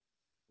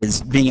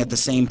is being at the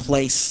same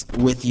place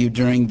with you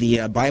during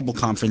the Bible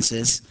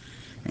conferences,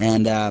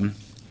 and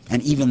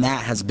even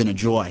that has been a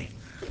joy.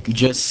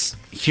 Just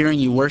hearing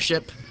you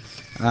worship,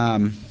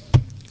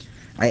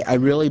 I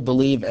really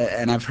believe,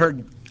 and I've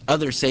heard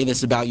others say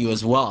this about you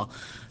as well.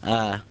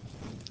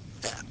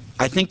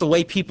 I think the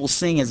way people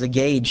sing is a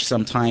gauge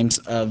sometimes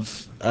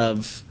of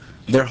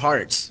their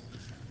hearts.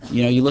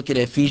 You know, you look at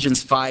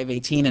Ephesians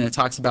 5:18, and it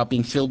talks about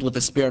being filled with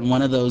the Spirit. And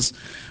one of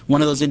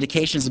those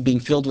indications of being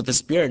filled with the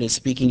Spirit is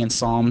speaking in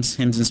psalms,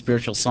 hymns, and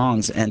spiritual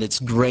songs. And it's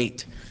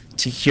great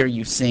to hear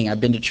you sing.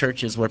 I've been to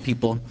churches where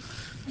people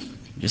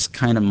just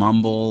kind of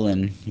mumble,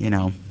 and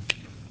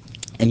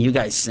and you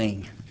guys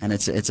sing, and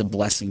it's a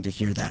blessing to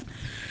hear that.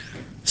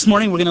 This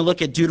morning we're going to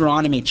look at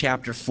Deuteronomy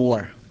chapter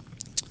 4.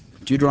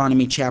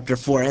 Deuteronomy chapter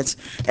 4.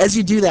 As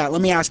you do that,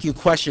 let me ask you a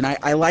question.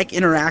 I like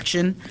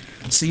interaction,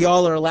 so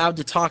y'all are allowed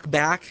to talk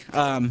back.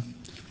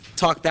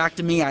 Talk back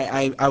to me.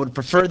 I would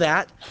prefer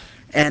that.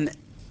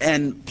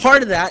 And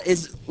part of that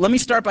is, let me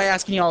start by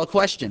asking y'all a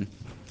question.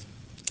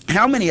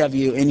 How many of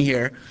you in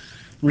here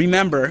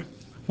remember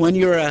when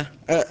you were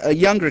a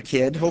younger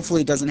kid,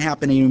 hopefully it doesn't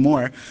happen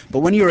anymore, but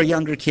when you were a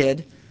younger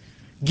kid,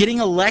 getting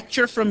a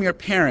lecture from your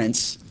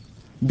parents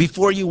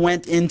before you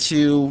went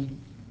into,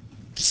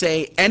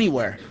 say,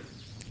 anywhere?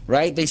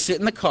 Right? They sit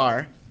in the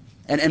car,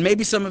 and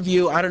maybe some of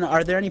you, I don't know,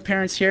 are there any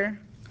parents here?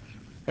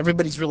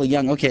 Everybody's really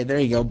young. Okay, there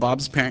you go,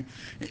 Bob's parent.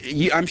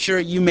 I'm sure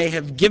you may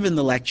have given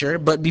the lecture,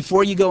 but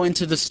before you go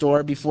into the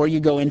store, before you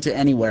go into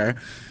anywhere,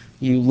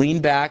 you lean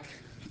back,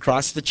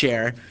 cross the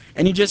chair,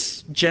 and you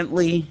just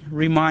gently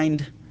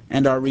remind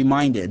and are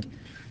reminded,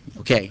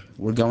 okay,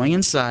 we're going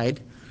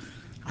inside.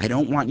 I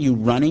don't want you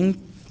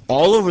running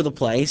all over the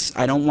place.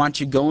 I don't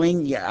want you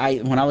going.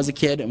 When I was a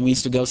kid and we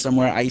used to go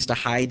somewhere, I used to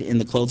hide in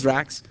the clothes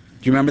racks.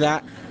 Do you remember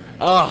that?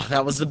 Oh,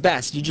 that was the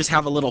best. You just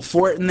have a little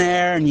fort in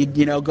there, and you'd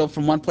go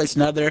from one place to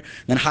another,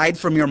 then hide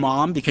from your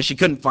mom because she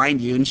couldn't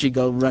find you, and she'd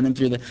go running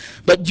through the...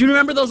 But do you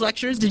remember those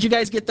lectures? Did you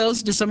guys get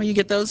those? Did some of you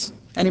get those?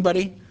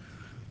 Anybody?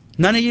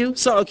 None of you?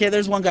 So, okay,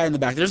 there's one guy in the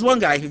back. There's one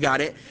guy who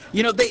got it.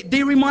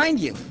 They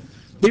remind you.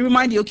 They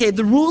remind you, okay,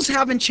 the rules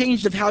haven't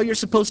changed of how you're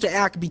supposed to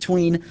act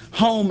between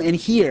home and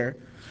here.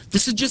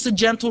 This is just a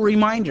gentle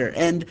reminder.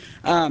 And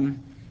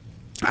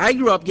I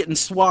grew up getting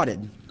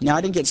swatted. Now,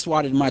 I didn't get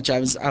swatted much. I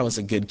was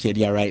a good kid,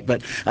 yeah, right.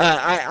 But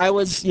I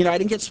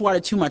didn't get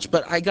swatted too much,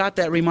 but I got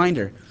that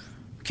reminder.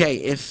 Okay,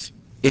 if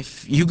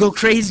you go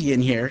crazy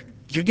in here,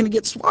 you're going to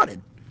get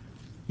swatted.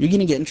 You're going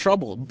to get in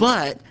trouble.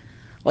 But,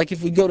 like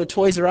if we go to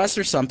Toys R Us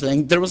or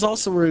something, there was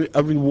also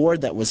a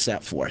reward that was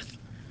set forth.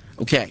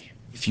 Okay,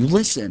 if you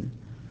listen,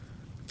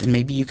 then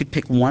maybe you could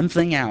pick one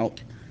thing out,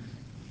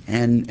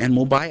 and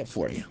we'll buy it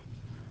for you.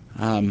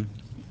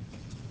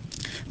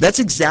 That's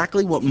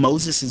exactly what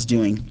Moses is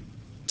doing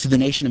to the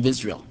nation of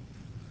Israel.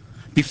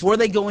 Before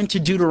they go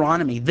into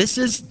Deuteronomy, this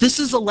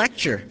is a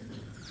lecture.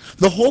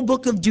 The whole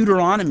book of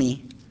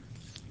Deuteronomy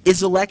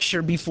is a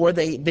lecture before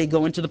they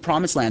go into the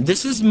Promised Land.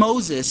 This is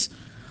Moses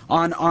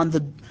on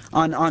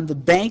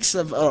the banks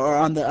of, or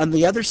on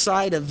the other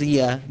side of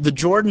the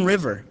Jordan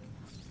River.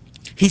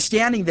 He's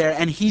standing there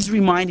and he's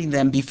reminding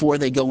them before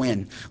they go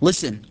in.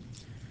 Listen.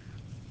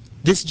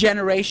 This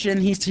generation,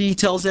 he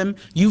tells them,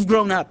 you've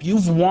grown up,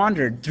 you've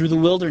wandered through the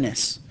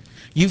wilderness.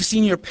 You've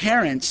seen your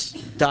parents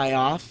die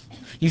off.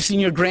 You've seen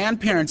your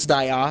grandparents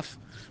die off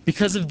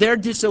because of their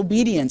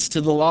disobedience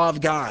to the law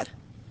of God.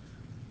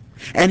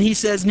 And he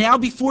says, now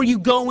before you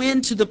go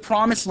into the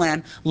Promised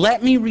Land,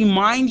 let me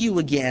remind you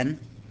again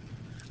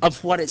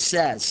of what it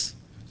says.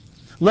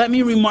 Let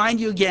me remind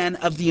you again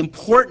of the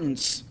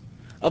importance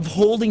of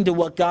holding to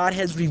what God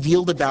has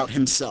revealed about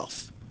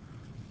himself.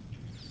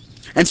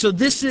 And so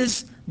this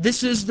is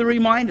the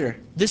reminder.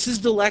 This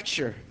is the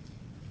lecture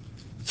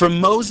from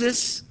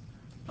Moses,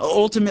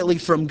 ultimately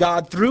from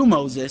God through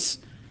Moses,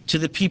 to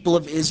the people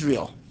of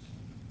Israel.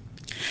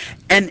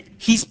 And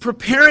he's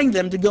preparing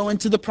them to go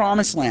into the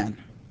Promised Land.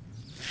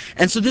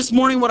 And so this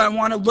morning what I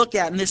want to look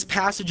at in this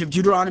passage of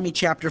Deuteronomy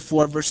chapter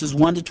 4, verses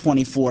 1 to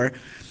 24,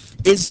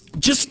 is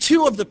just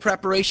two of the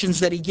preparations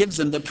that he gives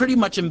them that pretty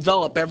much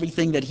envelop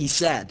everything that he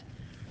said.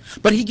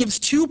 But he gives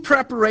two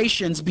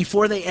preparations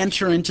before they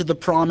enter into the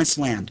Promised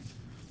Land.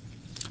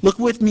 Look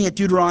with me at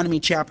Deuteronomy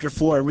chapter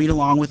 4. Read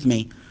along with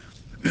me.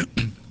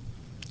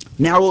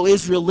 Now, O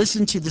Israel,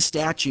 listen to the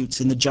statutes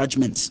and the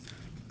judgments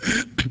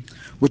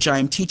which I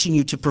am teaching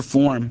you to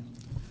perform,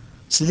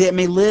 so that it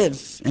may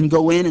live and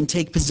go in and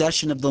take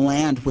possession of the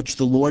land which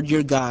the Lord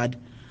your God,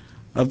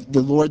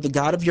 the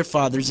God of your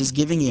fathers, is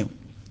giving you.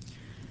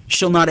 You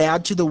shall not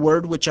add to the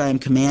word which I am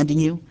commanding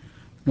you,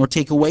 nor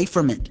take away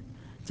from it,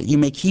 that you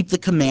may keep the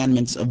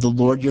commandments of the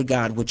Lord your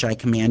God which I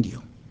command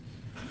you.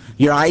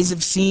 Your eyes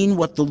have seen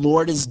what the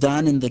Lord has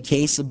done in the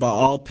case of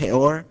Baal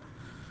Peor.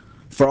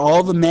 For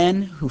all the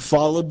men who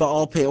followed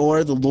Baal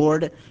Peor, the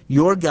Lord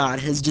your God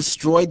has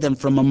destroyed them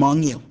from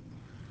among you.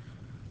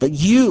 But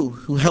you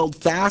who held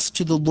fast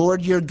to the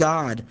Lord your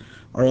God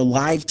are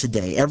alive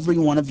today, every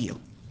one of you.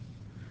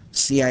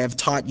 See, I have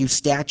taught you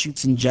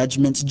statutes and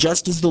judgments,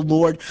 just as the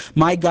Lord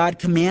my God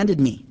commanded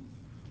me,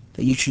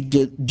 that you should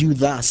do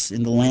thus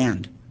in the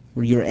land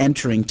where you're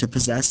entering to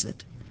possess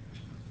it.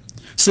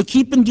 So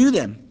keep and do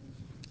them.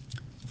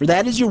 For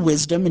that is your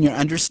wisdom and your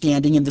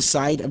understanding in the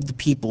sight of the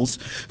peoples,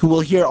 who will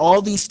hear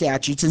all these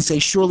statutes and say,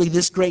 surely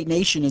this great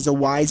nation is a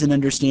wise and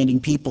understanding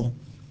people.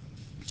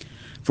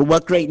 For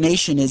what great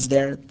nation is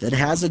there that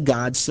has a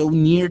God so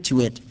near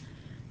to it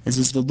as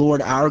is the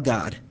Lord our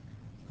God,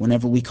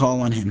 whenever we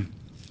call on him?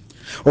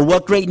 Or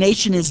what great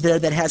nation is there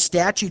that has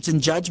statutes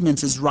and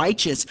judgments as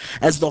righteous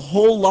as the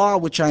whole law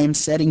which I am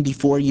setting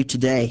before you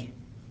today?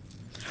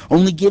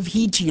 Only give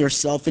heed to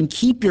yourself and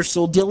keep your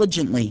soul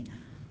diligently,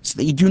 so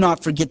that you do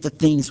not forget the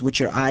things which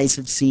your eyes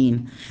have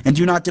seen, and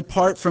do not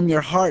depart from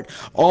your heart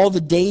all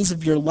the days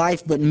of your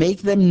life, but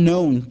make them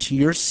known to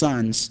your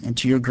sons and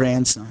to your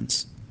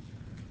grandsons.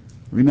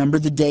 Remember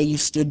the day you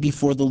stood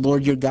before the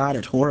Lord your God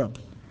at Horeb,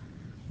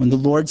 when the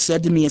Lord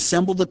said to me,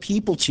 assemble the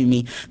people to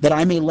me, that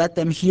I may let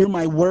them hear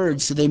my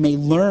words, so they may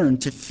learn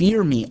to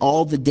fear me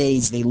all the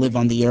days they live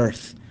on the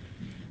earth,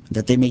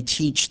 that they may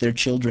teach their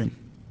children.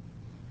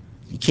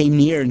 He came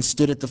near and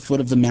stood at the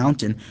foot of the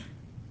mountain,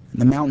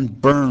 and the mountain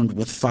burned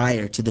with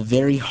fire to the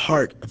very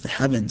heart of the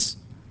heavens,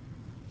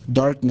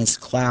 darkness,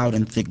 cloud,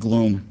 and thick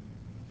gloom.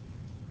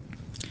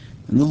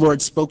 And the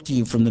Lord spoke to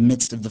you from the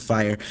midst of the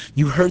fire.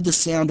 You heard the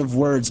sound of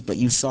words, but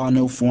you saw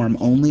no form,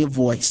 only a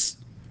voice.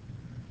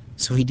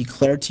 So he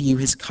declared to you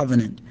his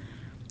covenant,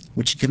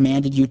 which he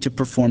commanded you to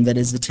perform, that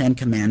is the 10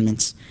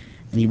 Commandments,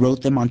 and he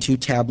wrote them on 2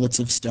 tablets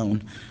of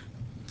stone.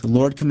 The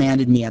Lord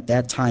commanded me at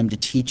that time to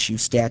teach you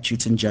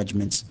statutes and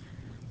judgments,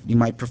 that you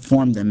might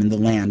perform them in the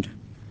land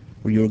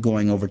where you are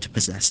going over to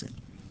possess it.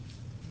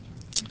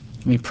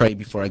 Let me pray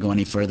before I go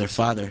any further.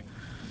 Father,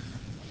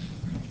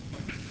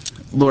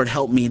 Lord,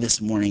 help me this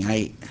morning.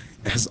 I,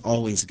 as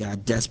always,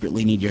 God,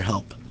 desperately need your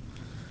help.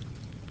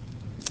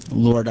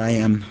 Lord, I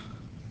am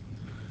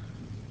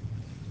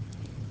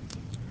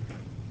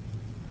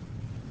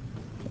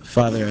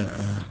Father,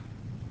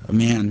 a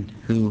man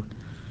who,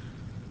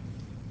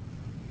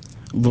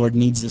 Lord,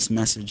 needs this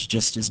message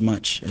just as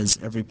much as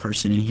every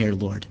person in here,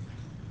 Lord.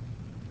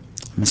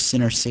 I'm a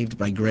sinner saved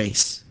by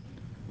grace.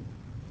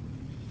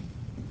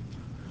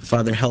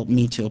 Father, help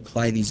me to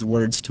apply these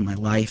words to my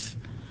life,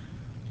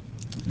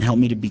 and help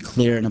me to be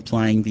clear in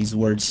applying these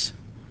words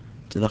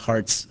to the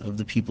hearts of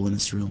the people in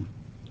this room.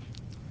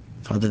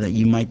 Father, that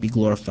you might be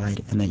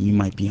glorified and that you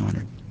might be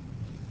honored.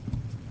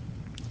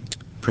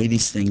 Pray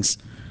these things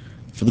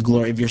for the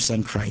glory of your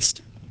Son,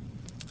 Christ.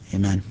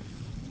 Amen.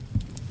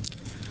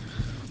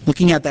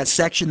 Looking at that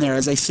section there,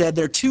 as I said,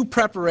 there are 2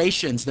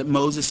 preparations that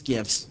Moses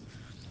gives.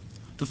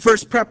 The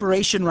first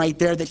preparation right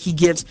there that he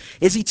gives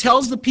is he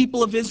tells the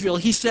people of Israel,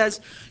 he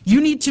says,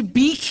 you need to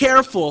be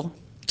careful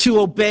to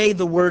obey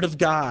the word of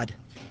God.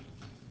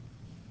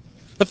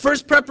 The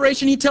first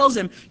preparation he tells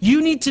them,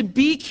 you need to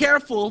be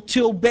careful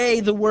to obey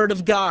the word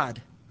of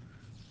God.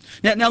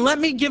 Now let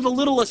me give a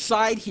little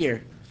aside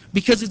here,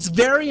 because it's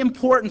very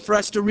important for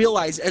us to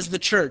realize as the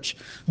church.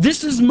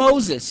 This is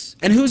Moses,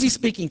 and who's he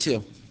speaking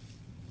to?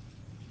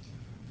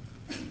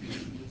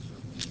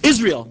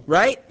 Israel,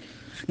 right?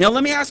 Now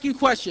let me ask you a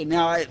question.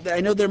 Now I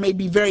know there may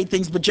be varied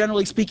things, but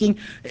generally speaking,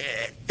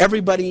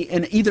 everybody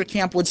in either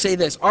camp would say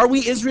this. Are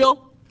we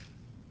Israel?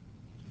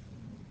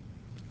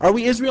 Are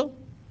we Israel?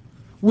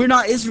 We're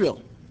not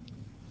Israel.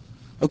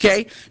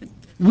 Okay?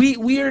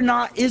 We are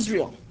not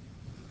Israel.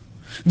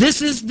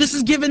 This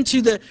is given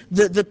to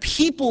the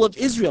people of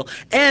Israel.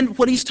 And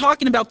what he's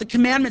talking about, the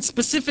commandments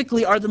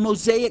specifically, are the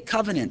Mosaic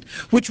covenant,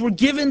 which were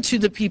given to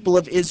the people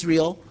of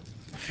Israel.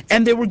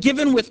 And they were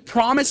given with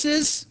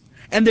promises,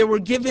 and they were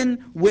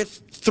given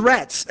with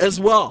threats as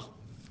well.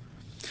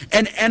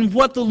 And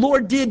what the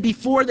Lord did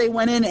before they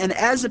went in, and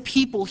as a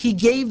people, he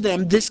gave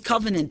them this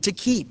covenant to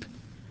keep.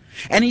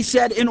 And he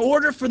said, in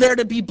order for there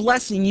to be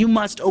blessing, you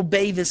must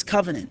obey this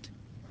covenant.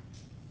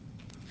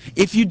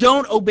 If you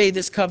don't obey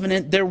this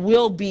covenant, there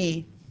will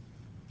be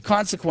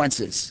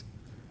consequences.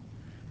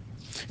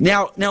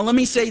 Now let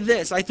me say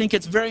this. I think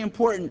it's very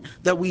important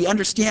that we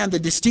understand the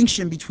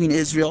distinction between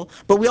Israel,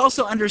 but we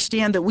also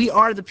understand that we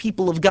are the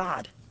people of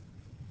God.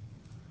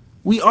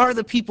 We are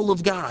the people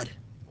of God.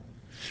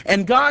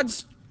 And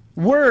God's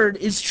word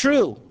is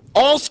true.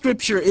 All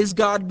scripture is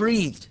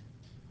God-breathed.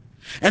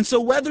 And so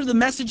whether the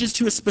message is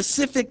to a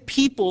specific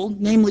people,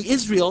 namely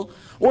Israel,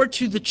 or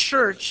to the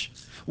church,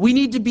 we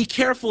need to be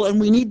careful and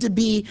we need to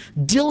be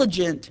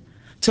diligent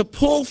to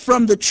pull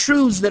from the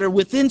truths that are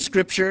within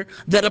Scripture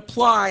that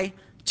apply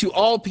to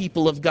all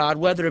people of God,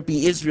 whether it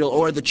be Israel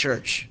or the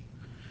church.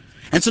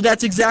 And so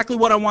that's exactly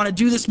what I want to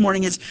do this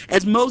morning is,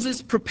 as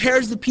Moses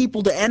prepares the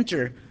people to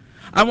enter,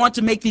 I want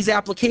to make these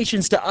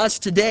applications to us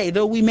today.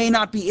 Though we may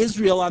not be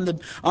Israel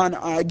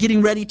on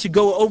getting ready to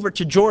go over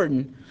to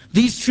Jordan,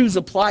 these truths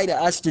apply to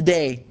us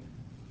today.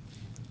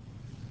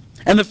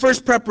 And the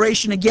first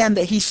preparation, again,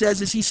 that he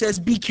says is, he says,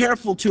 be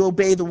careful to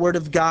obey the word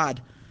of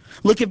God.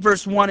 Look at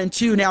verse 1 and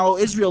 2. Now, O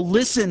Israel,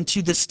 listen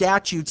to the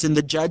statutes and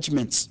the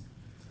judgments,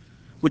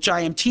 which I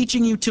am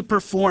teaching you to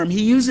perform.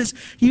 He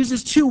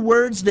uses 2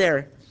 words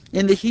there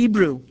in the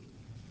Hebrew,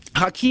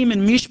 Hakim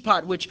and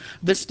Mishpat, which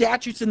the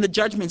statutes and the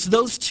judgments,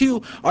 those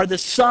 2 are the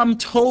sum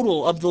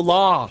total of the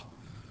law.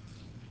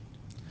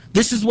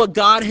 This is what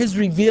God has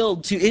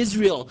revealed to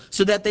Israel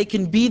so that they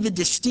can be the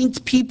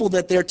distinct people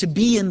that they're to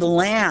be in the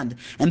land,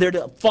 and they're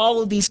to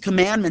follow these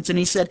commandments. And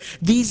he said,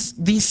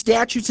 these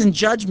statutes and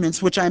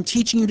judgments which I'm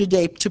teaching you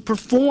today to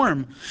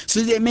perform,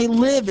 so that they may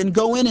live and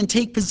go in and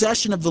take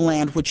possession of the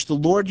land which the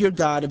Lord your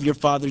God of your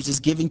fathers is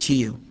giving to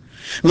you.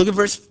 Look at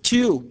verse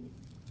 2.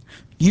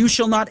 You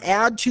shall not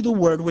add to the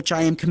word which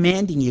I am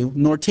commanding you,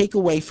 nor take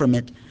away from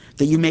it,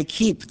 that you may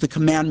keep the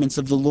commandments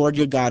of the Lord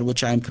your God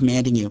which I am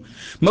commanding you.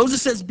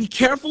 Moses says, be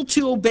careful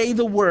to obey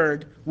the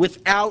word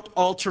without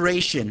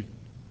alteration.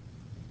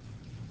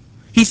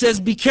 He says,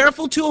 be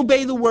careful to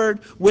obey the word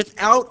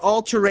without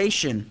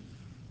alteration.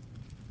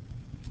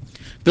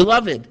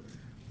 Beloved,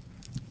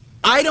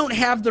 I don't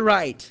have the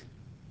right,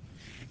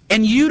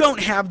 and you don't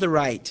have the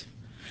right,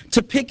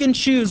 to pick and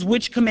choose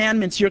which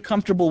commandments you're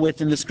comfortable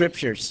with in the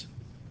scriptures.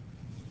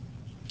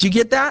 Do you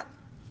get that?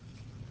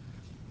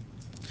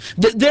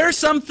 There are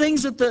some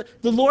things that the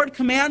Lord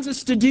commands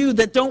us to do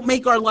that don't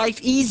make our life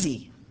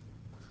easy.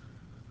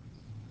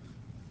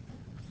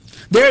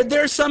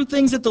 There are some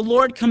things that the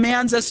Lord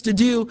commands us to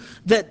do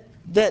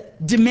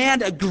that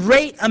demand a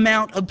great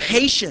amount of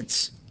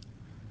patience.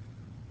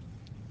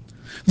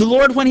 The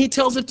Lord, when he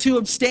tells us to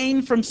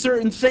abstain from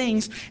certain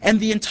things, and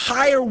the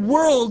entire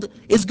world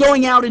is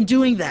going out and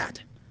doing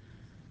that.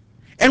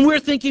 And we're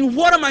thinking,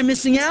 what am I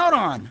missing out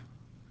on?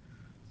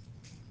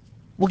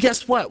 Well,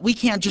 guess what? We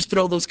can't just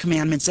throw those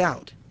commandments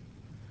out.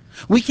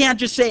 We can't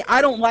just say,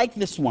 I don't like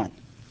this one.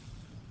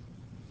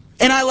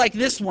 And I like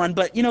this one,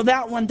 but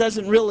that one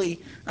doesn't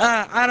really,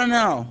 I don't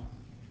know.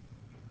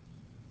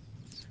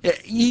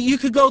 You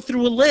could go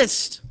through a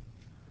list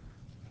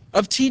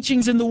of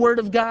teachings in the Word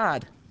of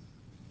God.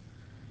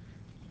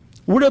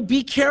 We're to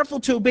be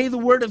careful to obey the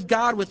Word of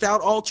God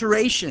without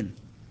alteration.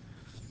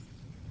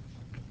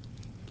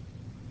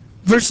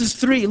 Verses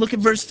 3, look at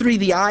verse 3.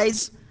 The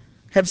eyes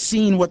have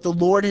seen what the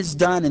Lord has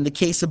done in the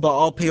case of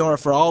Baal Peor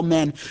for all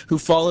men who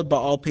followed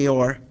Baal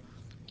Peor.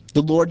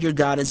 The Lord your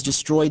God has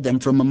destroyed them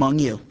from among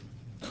you.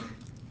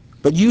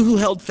 But you who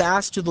held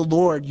fast to the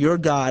Lord your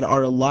God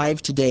are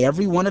alive today,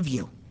 every one of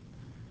you.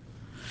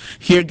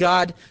 Here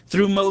God,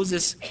 through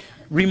Moses,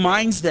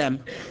 reminds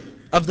them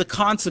of the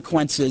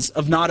consequences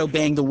of not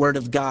obeying the word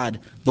of God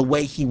the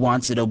way he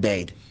wants it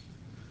obeyed.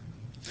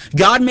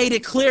 God made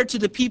it clear to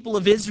the people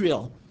of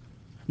Israel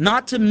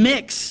not to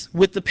mix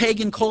with the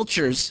pagan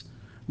cultures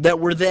that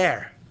were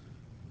there.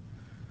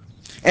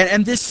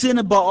 And this sin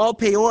of Baal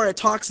Peor, it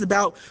talks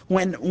about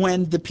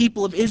when the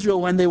people of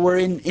Israel, when they were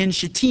in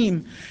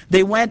Shittim,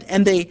 they went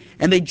and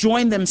they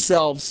joined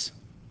themselves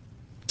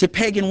to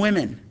pagan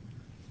women.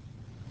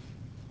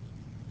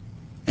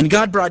 And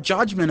God brought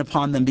judgment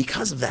upon them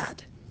because of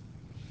that.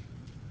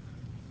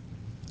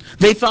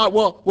 They thought,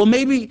 well,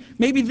 maybe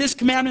this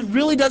commandment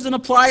really doesn't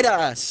apply to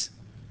us.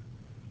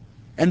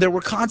 And there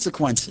were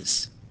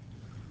consequences.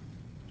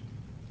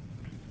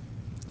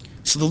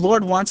 So the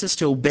Lord wants us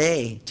to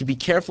obey, to be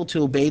careful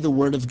to obey the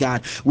word of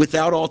God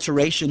without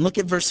alteration. Look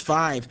at verse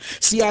 5.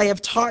 See, I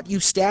have taught you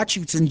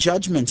statutes and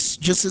judgments,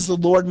 just as the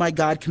Lord my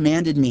God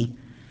commanded me,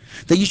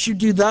 that you should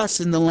do thus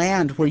in the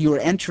land where you are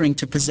entering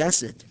to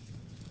possess it.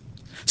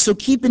 So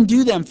keep and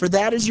do them, for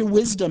that is your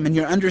wisdom and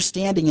your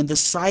understanding in the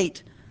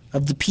sight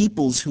of the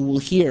peoples who will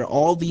hear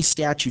all these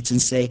statutes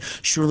and say,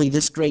 surely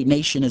this great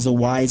nation is a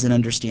wise and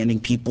understanding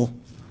people.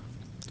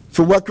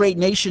 For what great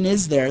nation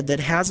is there that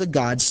has a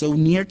God so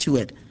near to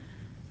it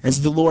as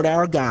the Lord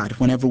our God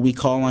whenever we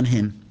call on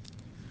him?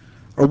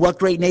 Or what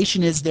great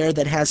nation is there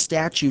that has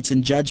statutes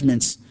and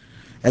judgments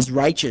as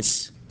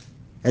righteous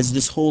as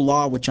this whole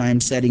law which I am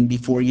setting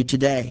before you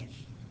today?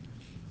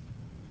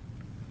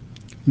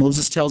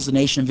 Moses tells the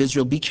nation of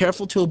Israel, be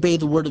careful to obey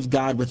the word of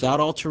God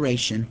without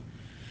alteration.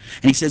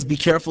 And he says, be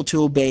careful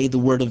to obey the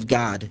word of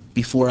God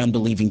before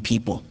unbelieving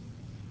people.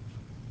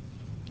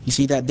 You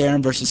see that there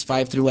in verses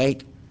 5 through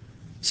 8? He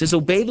says,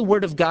 obey the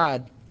word of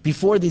God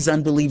before these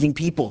unbelieving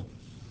people.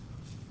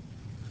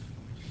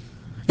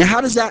 Now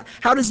how does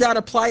that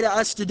apply to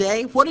us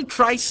today? What did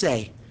Christ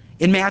say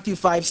in Matthew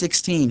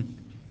 5:16?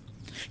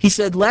 He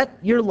said, let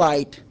your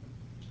light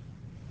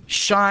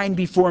shine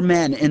before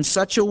men in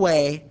such a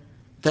way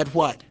that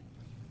what?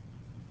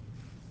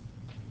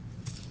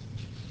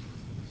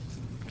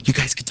 You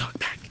guys can talk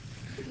back.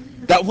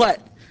 That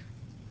what?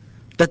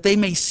 That they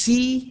may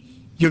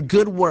see your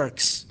good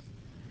works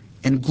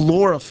and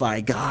glorify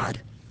God.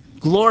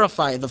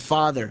 Glorify the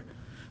Father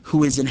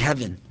who is in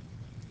heaven.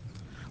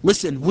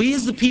 Listen, we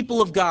as the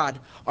people of God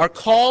are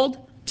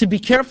called to be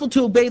careful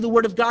to obey the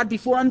word of God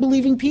before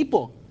unbelieving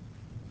people.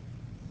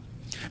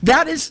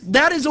 That is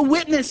a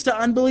witness to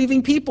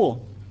unbelieving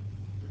people.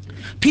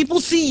 People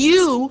see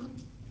you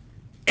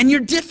and you're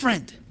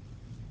different.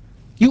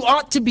 You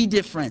ought to be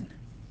different.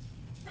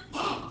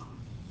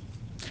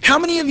 How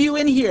many of you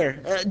in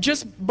here,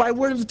 just by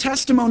word of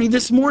testimony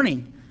this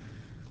morning,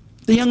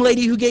 the young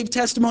lady who gave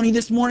testimony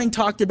this morning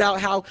talked about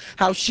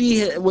how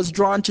she was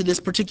drawn to this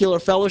particular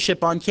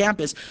fellowship on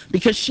campus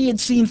because she had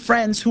seen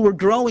friends who were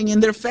growing in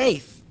their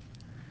faith.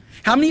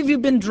 How many of you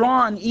have been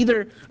drawn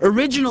either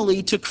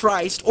originally to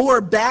Christ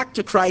or back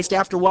to Christ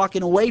after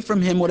walking away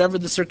from him, whatever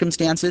the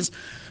circumstances,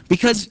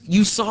 because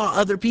you saw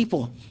other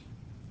people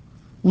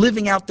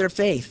living out their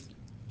faith?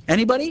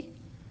 Anybody?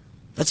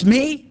 That's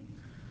me.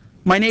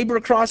 My neighbor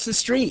across the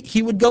street,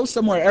 he would go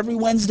somewhere every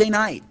Wednesday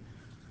night.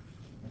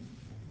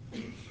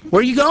 Where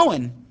are you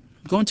going?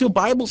 I'm going to a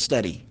Bible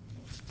study.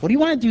 What do you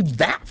want to do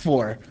that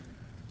for?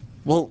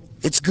 Well,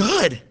 it's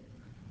good.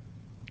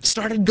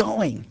 Started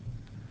going.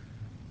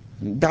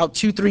 About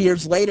 2-3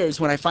 years later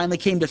is when I finally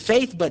came to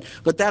faith, but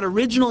that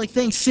originally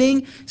thing,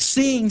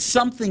 seeing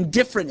something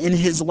different in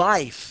his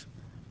life.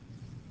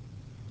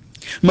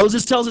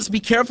 Moses tells us, be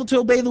careful to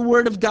obey the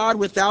word of God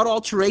without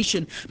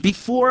alteration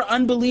before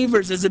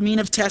unbelievers as a mean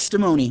of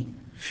testimony.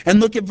 And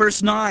look at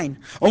verse 9.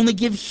 Only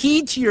give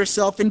heed to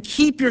yourself and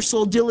keep your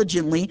soul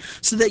diligently,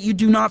 so that you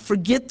do not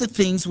forget the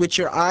things which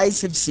your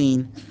eyes have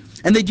seen,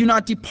 and they do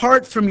not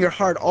depart from your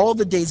heart all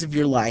the days of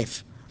your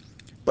life.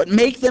 But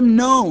make them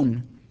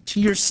known to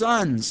your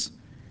sons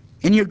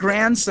and your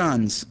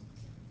grandsons.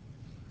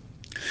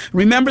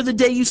 Remember the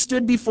day you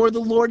stood before the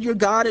Lord your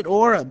God at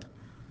Horeb,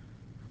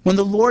 when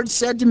the Lord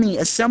said to me,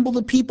 assemble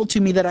the people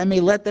to me, that I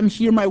may let them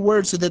hear my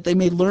words, so that they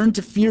may learn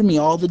to fear me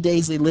all the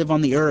days they live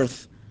on the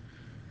earth,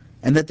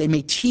 and that they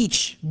may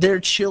teach their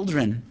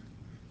children.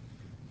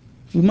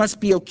 We must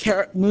be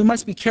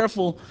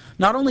careful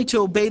not only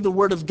to obey the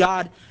word of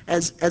God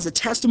as a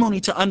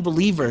testimony to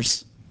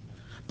unbelievers,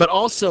 but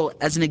also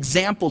as an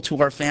example to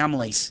our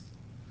families.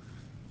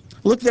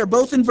 Look there,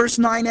 both in verse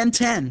 9 and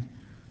 10.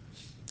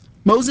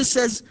 Moses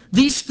says,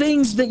 these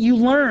things that you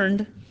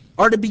learned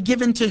are to be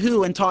given to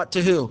who and taught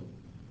to who?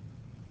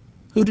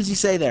 Who does he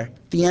say there?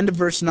 The end of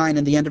verse 9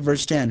 and the end of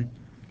verse 10.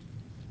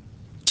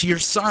 To your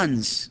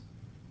sons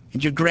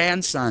and your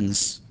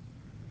grandsons.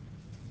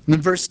 And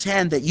in verse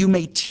 10, that you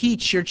may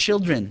teach your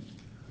children.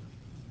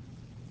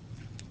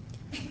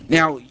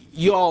 Now,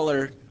 you all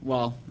are,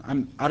 well,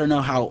 I don't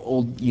know how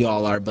old you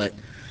all are, but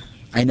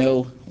I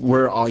know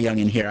we're all young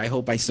in here. I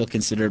hope I still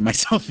consider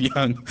myself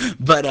young.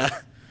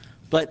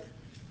 But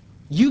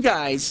you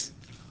guys,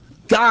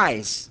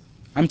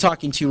 I'm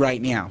talking to you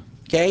right now,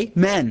 okay?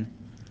 Men,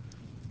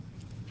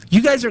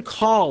 you guys are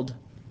called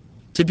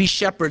to be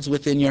shepherds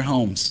within your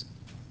homes.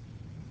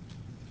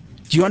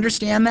 Do you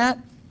understand that?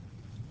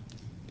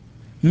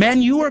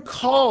 Men, you are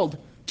called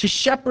to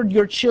shepherd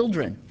your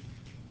children.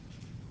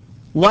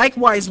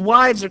 Likewise,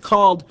 wives are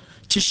called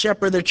to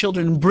shepherd their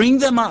children and bring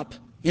them up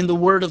in the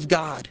Word of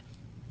God.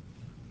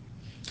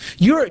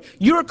 You're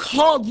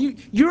called,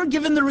 you're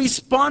given the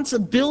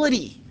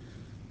responsibility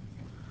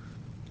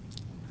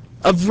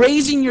of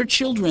raising your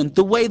children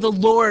the way the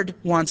Lord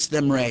wants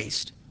them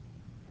raised.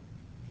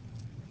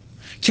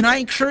 Can I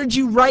encourage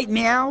you right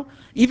now,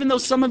 even though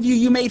some of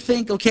you may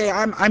think, okay,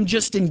 I'm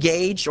just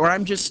engaged, or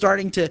I'm just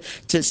starting to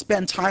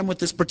spend time with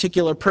this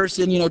particular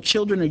person,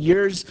 children are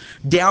years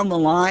down the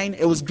line.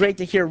 It was great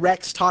to hear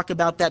Rex talk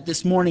about that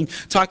this morning,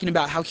 talking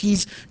about how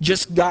he's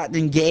just gotten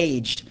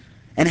engaged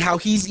and how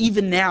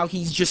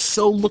he's just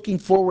so looking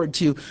forward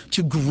to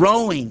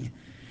growing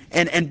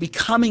and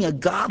becoming a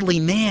godly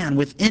man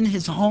within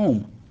his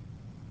home.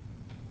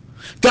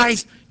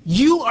 Guys,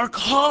 you are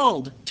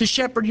called to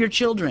shepherd your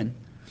children.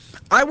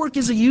 I work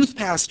as a youth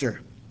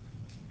pastor,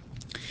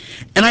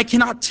 and I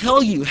cannot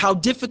tell you how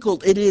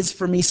difficult it is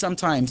for me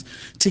sometimes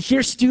to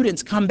hear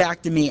students come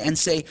back to me and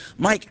say,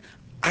 Mike,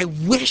 I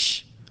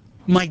wish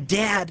my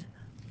dad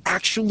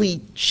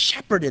actually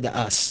shepherded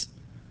us.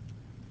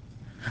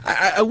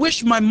 I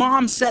wish my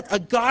mom set a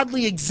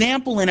godly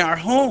example in our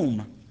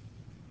home.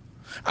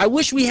 I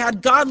wish we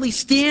had godly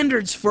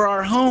standards for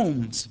our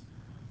homes.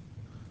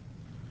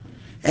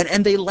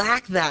 And they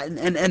lack that.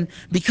 And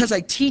because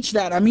I teach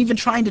that, I'm even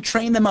trying to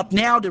train them up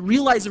now to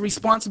realize the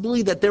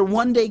responsibility that they're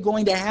one day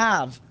going to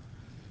have.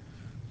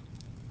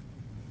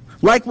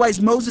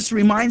 Likewise, Moses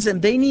reminds them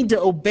they need to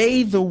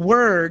obey the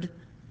word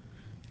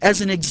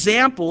as an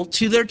example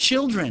to their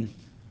children,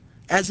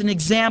 as an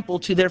example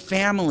to their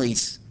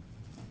families.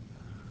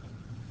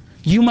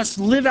 You must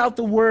live out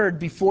the word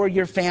before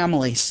your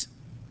families,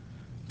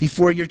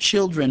 before your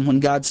children, when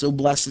God so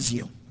blesses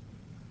you.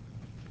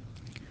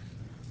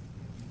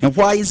 And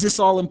why is this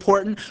all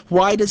important?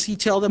 Why does he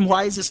tell them?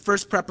 Why is this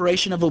first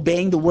preparation of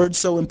obeying the word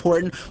so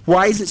important?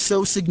 Why is it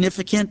so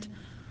significant?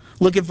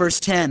 Look at verse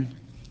 10.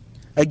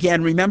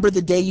 Again, remember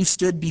the day you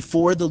stood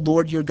before the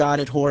Lord your God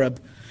at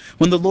Horeb,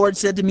 when the Lord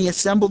said to me,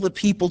 assemble the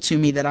people to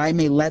me, that I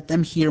may let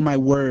them hear my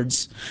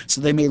words, so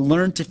they may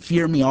learn to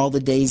fear me all the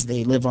days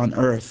they live on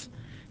earth,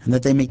 and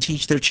that they may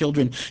teach their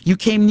children. You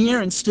came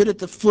near and stood at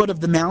the foot of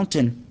the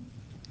mountain.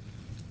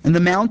 And the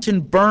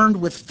mountain burned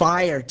with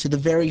fire to the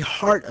very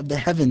heart of the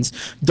heavens,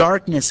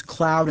 darkness,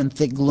 cloud, and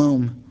thick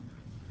gloom.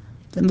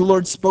 Then the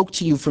Lord spoke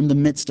to you from the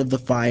midst of the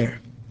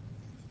fire.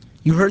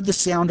 You heard the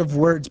sound of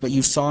words, but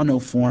you saw no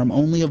form,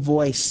 only a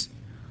voice.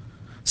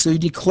 So he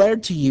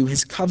declared to you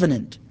his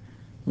covenant,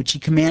 which he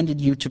commanded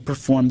you to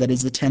perform, that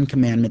is the 10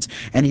 Commandments,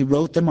 and he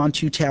wrote them on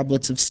 2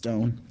 tablets of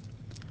stone.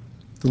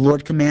 The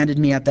Lord commanded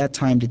me at that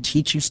time to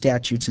teach you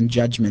statutes and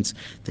judgments,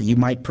 that you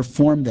might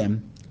perform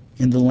them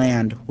in the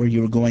land where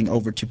you are going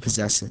over to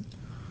possess it.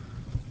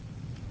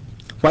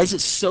 Why is it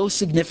so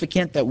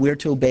significant that we're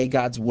to obey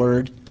God's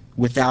word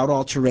without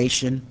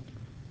alteration,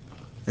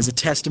 as a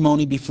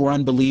testimony before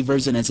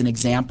unbelievers and as an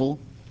example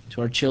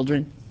to our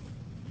children?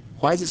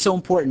 Why is it so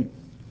important?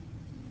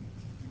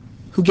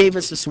 Who gave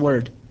us this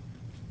word?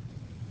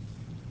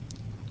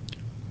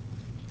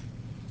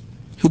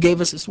 Who gave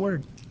us this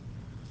word?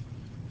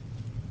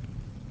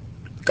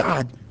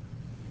 God.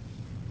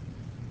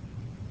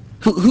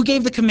 Who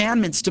gave the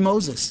commandments to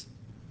Moses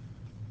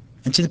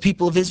and to the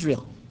people of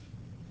Israel?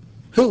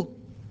 Who?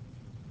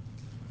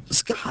 It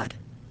was God.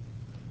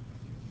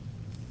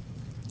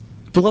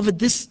 Beloved,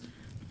 this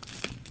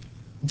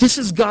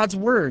is God's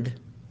word.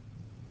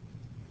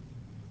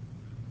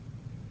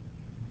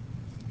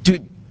 Do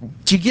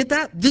you get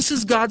that? This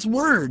is God's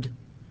word.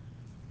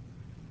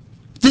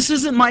 This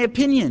isn't my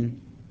opinion.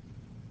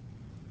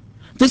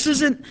 This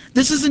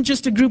isn't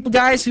just a group of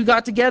guys who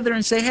got together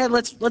and say, hey,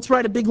 let's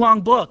write a big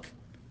long book.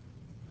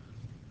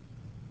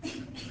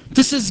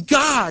 This is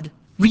God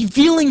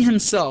revealing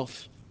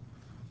himself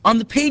on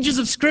the pages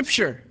of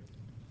Scripture.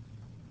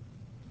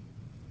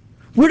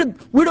 We're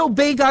to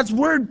obey God's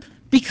word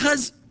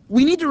because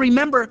we need to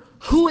remember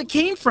who it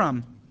came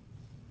from.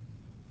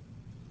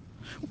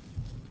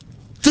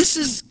 This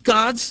is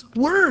God's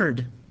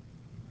word.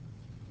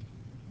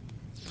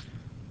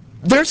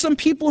 There are some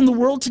people in the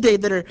world today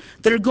that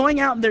are going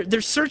out and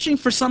they're searching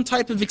for some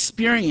type of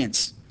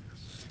experience.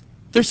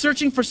 They're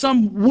searching for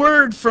some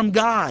word from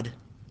God.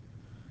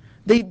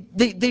 They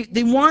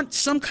want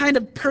some kind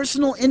of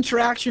personal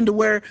interaction to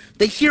where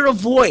they hear a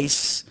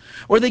voice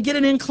or they get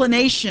an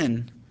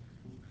inclination.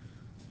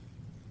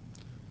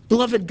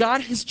 Beloved,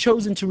 God has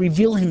chosen to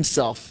reveal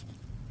himself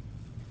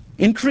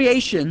in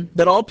creation,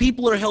 that all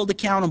people are held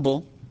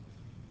accountable.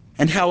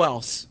 And how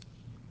else?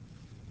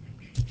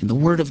 In the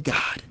Word of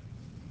God.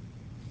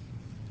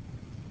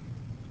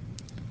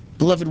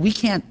 Beloved, we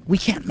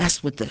can't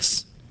mess with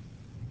this.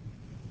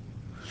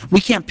 We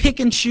can't pick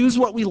and choose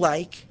what we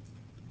like.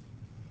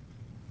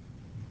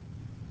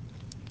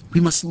 We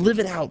must live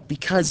it out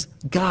because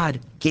God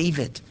gave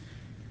it.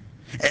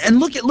 And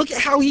look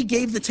at how he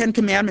gave the Ten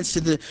Commandments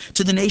to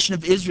the nation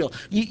of Israel.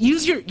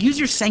 Use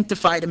your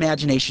sanctified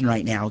imagination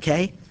right now,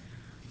 okay?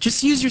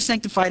 Just use your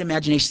sanctified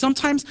imagination.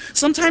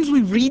 Sometimes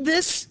we read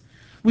this,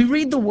 we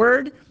read the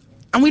word,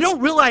 and we don't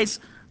realize,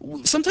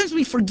 sometimes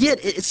we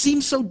forget, it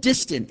seems so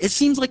distant. It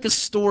seems like a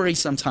story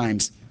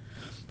sometimes.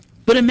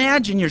 But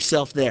imagine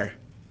yourself there.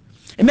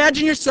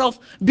 Imagine yourself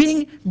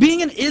being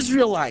an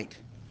Israelite,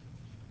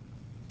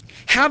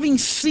 having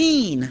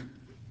seen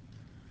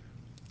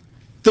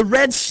the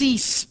Red Sea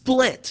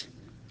split,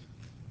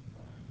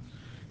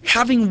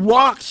 having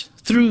walked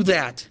through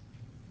that,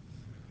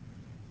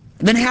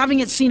 and then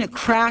having seen it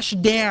crash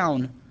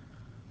down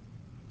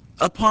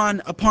upon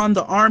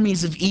the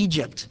armies of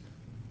Egypt.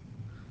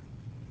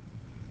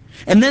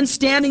 And then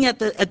standing at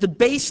the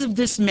base of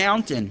this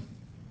mountain.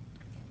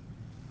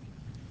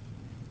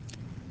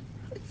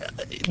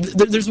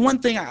 There's one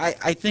thing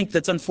I think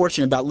that's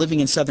unfortunate about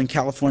living in Southern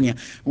California.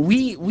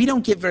 We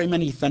don't get very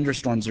many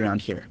thunderstorms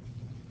around here.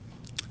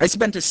 I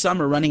spent a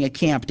summer running a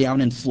camp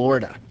down in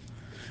Florida.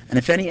 And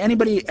if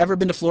anybody ever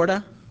been to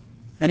Florida?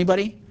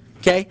 Anybody?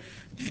 Okay.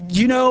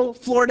 You know,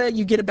 Florida,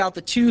 you get about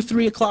the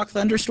 2-3 o'clock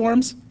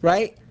thunderstorms,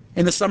 right?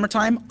 In the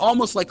summertime,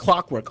 almost like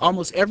clockwork,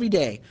 almost every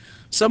day.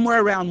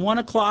 Somewhere around 1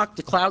 o'clock,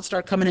 the clouds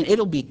start coming in.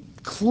 It'll be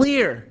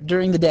clear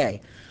during the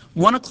day.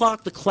 1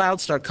 o'clock, the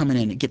clouds start coming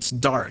in. It gets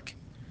dark.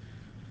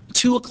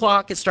 2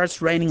 o'clock, it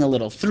starts raining a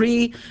little.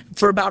 3,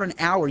 for about an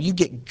hour, you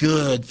get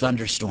good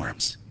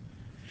thunderstorms.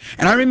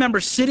 And I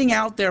remember sitting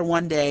out there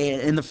one day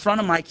in the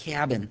front of my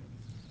cabin,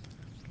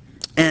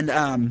 and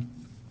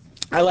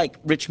I like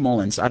Rich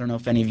Mullins. I don't know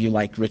if any of you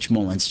like Rich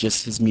Mullins,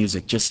 just his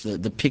music, just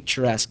the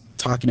picturesque,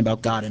 talking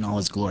about God in all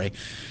his glory.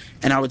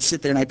 And I would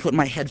sit there and I'd put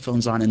my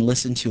headphones on and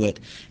listen to it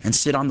and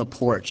sit on the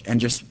porch and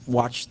just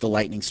watch the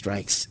lightning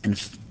strikes.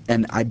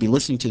 And I'd be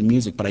listening to the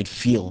music, but I'd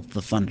feel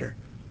the thunder.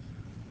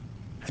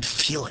 I'd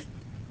feel it.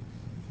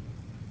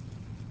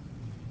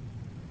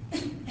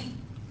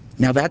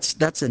 Now that's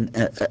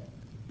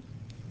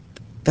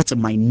a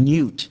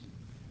minute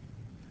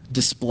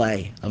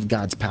display of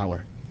God's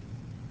power.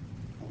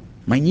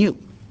 Minute.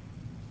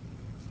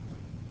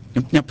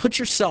 Now put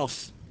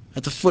yourself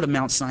at the foot of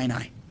Mount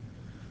Sinai.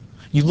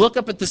 You look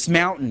up at this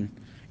mountain.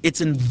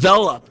 It's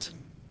enveloped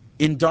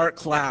in dark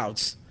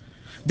clouds.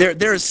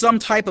 There is some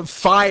type of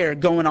fire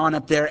going on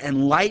up there,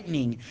 and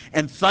lightning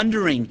and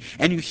thundering,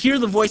 and you hear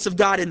the voice of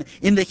God.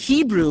 In the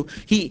Hebrew,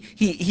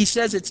 he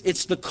says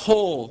it's the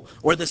call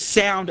or the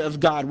sound of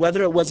God.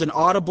 Whether it was an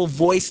audible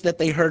voice that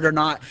they heard or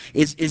not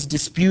is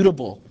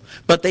disputable.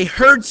 But they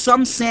heard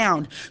some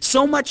sound,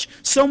 so much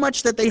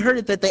that they heard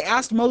it that they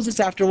asked Moses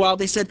after a while.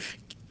 They said,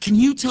 "Can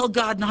you tell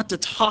God not to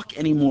talk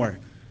anymore?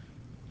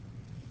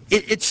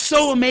 It's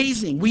so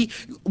amazing. We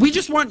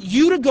just want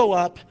you to go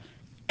up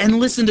and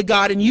listen to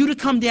God, and you to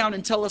come down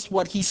and tell us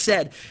what he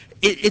said.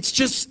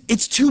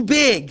 It's too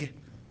big."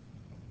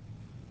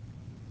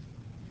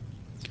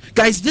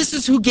 Guys, this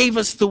is who gave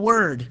us the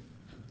word.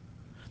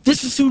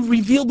 This is who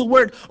revealed the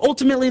Word.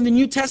 Ultimately, in the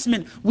New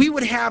Testament, we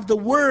would have the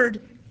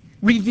Word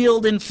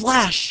revealed in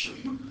flesh.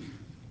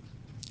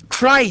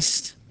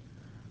 Christ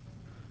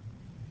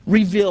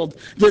revealed,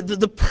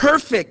 the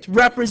perfect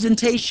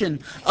representation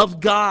of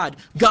God,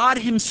 God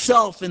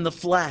himself in the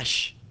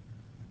flesh.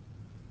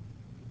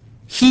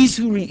 He's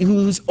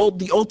who's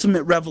the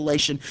ultimate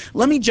revelation.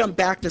 Let me jump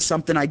back to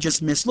something I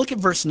just missed. Look at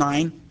verse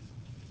 9.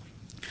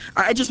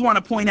 I just want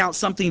to point out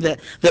something that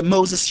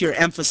Moses here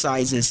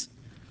emphasizes.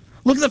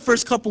 Look at the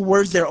first couple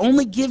words there.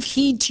 Only give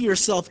heed to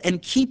yourself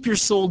and keep your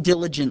soul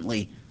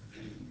diligently,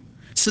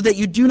 so that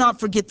you do not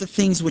forget the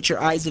things which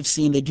your eyes have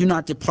seen. They do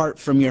not depart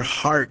from your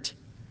heart.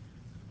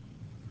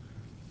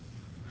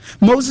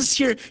 Moses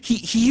here,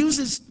 he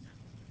uses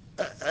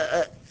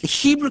a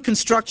Hebrew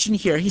construction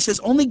here. He says,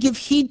 only give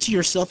heed to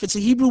yourself. It's a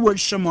Hebrew word,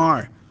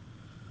 shamar.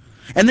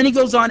 And then he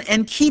goes on,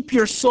 and keep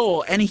your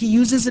soul. And he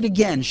uses it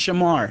again,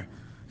 shamar.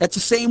 That's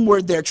the same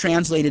word there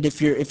translated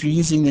if you're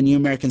using the New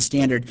American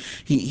Standard.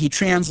 He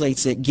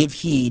translates it, give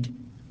heed,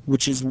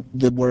 which is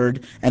the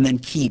word, and then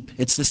keep.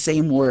 It's the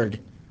same word.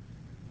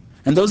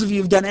 And those of you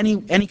who've done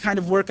any kind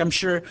of work, I'm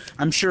sure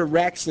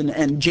Rex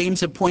and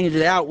James have pointed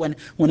it out, when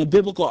a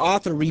biblical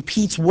author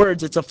repeats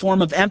words, it's a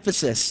form of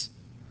emphasis.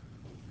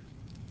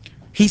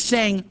 He's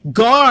saying,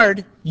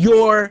 guard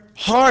your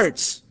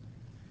hearts.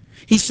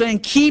 He's saying,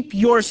 keep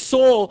your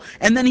soul.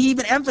 And then he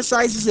even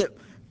emphasizes it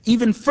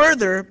even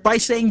further by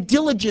saying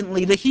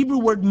diligently, the Hebrew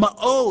word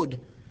ma'od,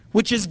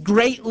 which is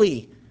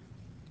greatly.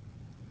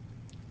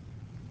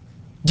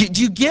 Do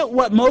you get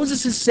what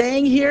Moses is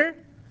saying here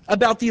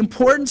about the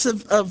importance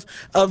of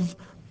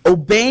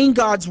obeying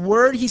God's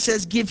word? He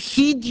says, give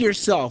heed to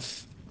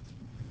yourself.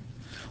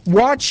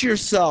 Watch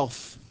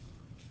yourself.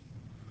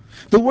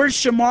 The word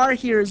shamar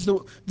here is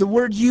the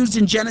word used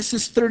in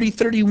Genesis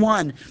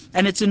 30:31,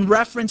 and it's in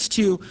reference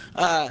to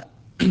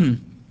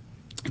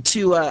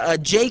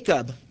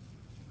Jacob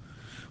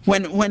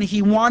when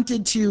he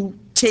wanted to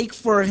take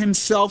for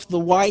himself the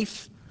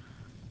wife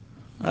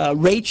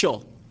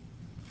Rachel.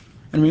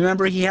 And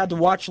remember, he had to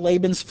watch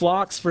Laban's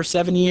flocks for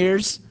 7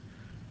 years.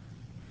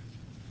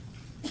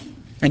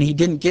 And he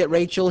didn't get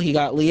Rachel, he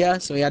got Leah,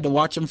 so he had to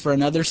watch him for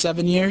another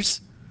 7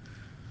 years.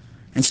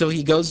 And so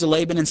he goes to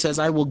Laban and says,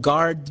 I will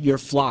guard your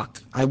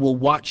flock. I will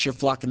watch your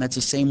flock. And that's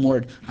the same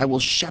word. I will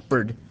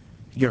shepherd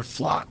your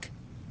flock.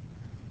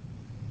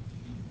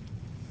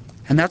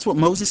 And that's what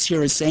Moses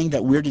here is saying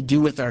that we're to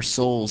do with our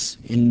souls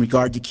in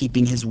regard to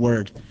keeping his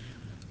word.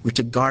 We're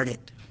to guard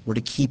it. We're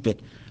to keep it.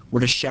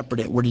 We're to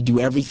shepherd it. We're to do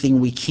everything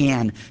we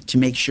can to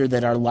make sure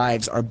that our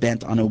lives are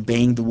bent on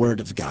obeying the word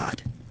of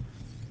God.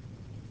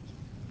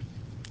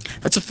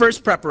 That's the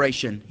first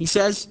preparation. He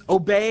says,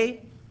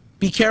 obey.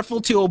 Be careful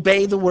to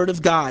obey the word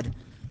of God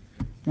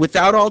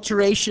without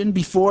alteration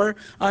before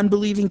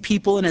unbelieving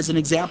people and as an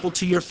example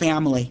to your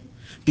family,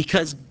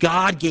 because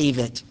God gave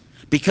it,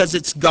 because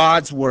it's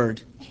God's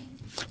word.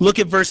 Look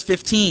at verse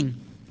 15.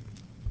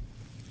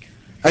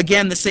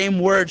 Again, the same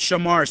word,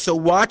 shamar. So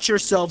watch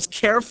yourselves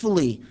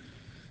carefully,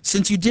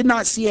 since you did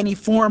not see any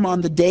form on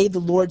the day the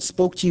Lord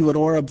spoke to you at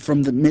Horeb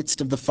from the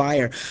midst of the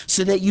fire,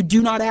 so that you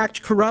do not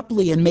act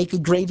corruptly and make a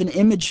graven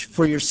image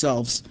for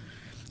yourselves,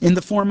 in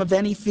the form of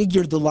any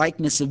figure, the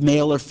likeness of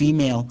male or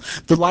female,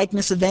 the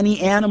likeness of any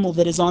animal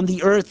that is on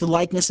the earth, the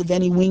likeness of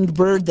any winged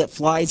bird that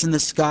flies in the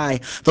sky,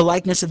 the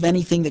likeness of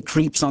anything that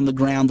creeps on the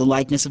ground, the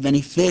likeness of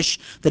any fish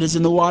that is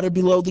in the water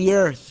below the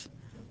earth.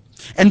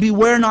 And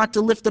beware not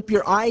to lift up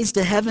your eyes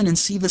to heaven and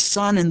see the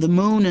sun and the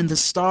moon and the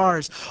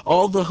stars,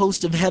 all the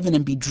host of heaven,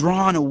 and be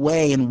drawn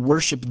away and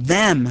worship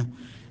them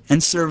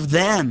and serve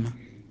them,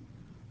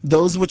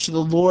 those which the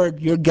Lord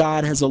your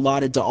God has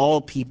allotted to all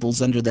peoples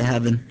under the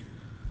heaven.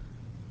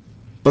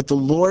 But the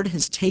Lord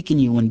has taken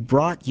you and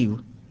brought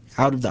you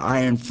out of the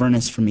iron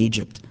furnace from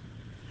Egypt,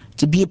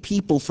 to be a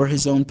people for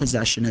his own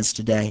possession as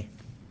today.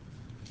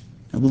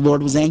 And the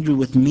Lord was angry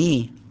with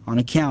me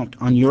on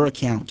your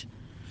account,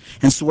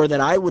 and swore that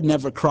I would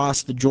never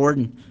cross the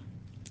Jordan,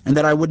 and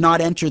that I would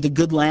not enter the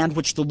good land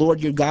which the Lord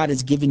your God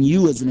has given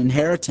you as an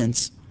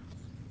inheritance.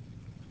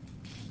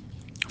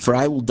 For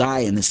I will die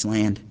in this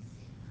land.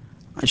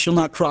 I shall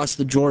not cross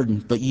the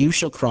Jordan, but you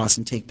shall cross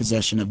and take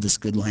possession of this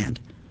good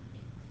land.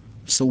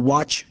 So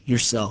watch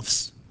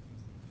yourselves,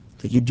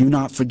 that you do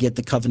not forget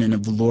the covenant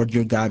of the Lord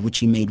your God which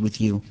he made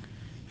with you,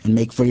 and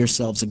make for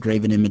yourselves a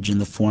graven image in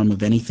the form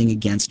of anything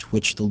against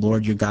which the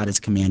Lord your God has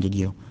commanded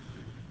you.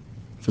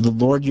 For the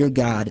Lord your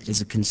God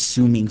is a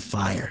consuming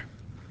fire,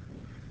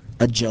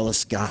 a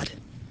jealous God.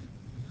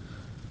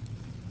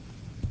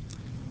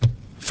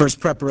 First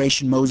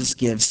preparation Moses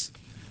gives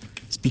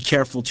is be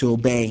careful to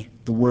obey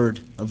the word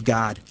of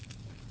God.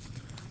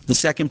 The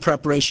second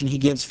preparation he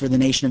gives for the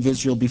nation of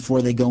Israel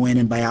before they go in,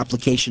 and by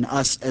application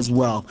us as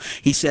well,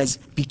 he says,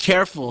 be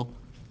careful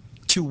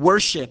to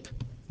worship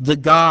the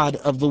God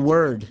of the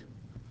Word.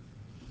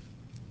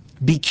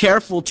 Be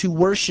careful to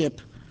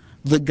worship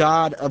the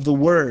God of the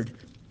Word.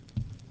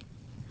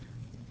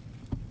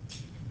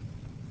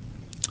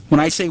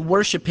 When I say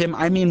worship him,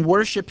 I mean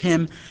worship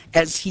him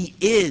as he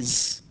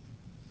is,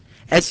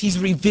 as he's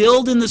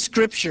revealed in the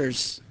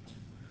Scriptures.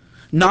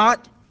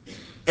 not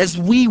as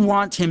we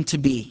want him to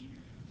be.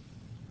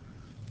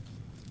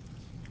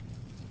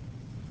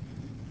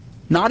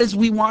 Not as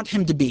we want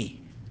him to be.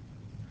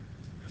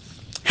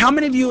 How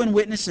many of you in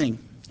witnessing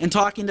and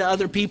talking to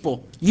other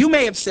people, you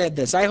may have said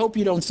this, I hope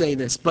you don't say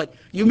this, but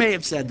you may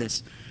have said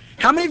this.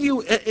 How many of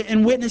you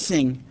in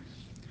witnessing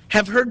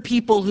have heard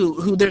people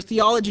who their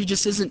theology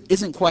just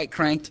isn't quite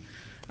cranked,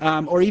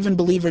 or even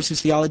believers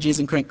whose theology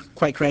isn't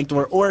quite cranked,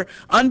 or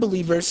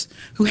unbelievers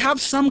who have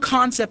some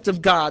concept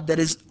of God that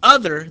is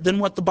other than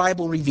what the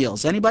Bible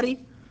reveals?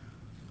 Anybody?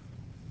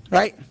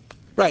 Right?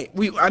 Right.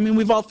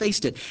 We've all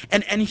faced it.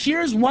 And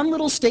here's one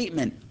little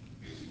statement.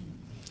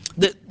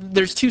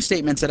 There's two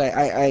statements that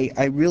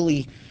I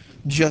really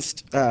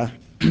just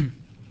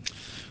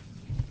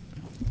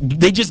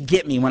they just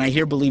get me when I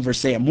hear believers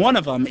say them. One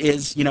of them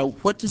is,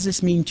 what does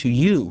this mean to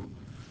you?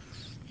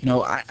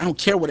 I don't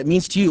care what it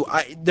means to you.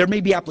 There may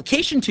be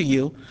application to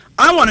you.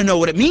 I want to know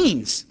what it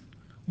means.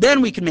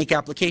 Then we can make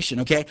application,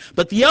 okay?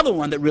 But the other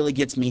one that really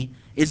gets me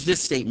is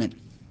this statement.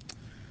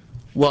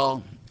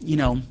 Well,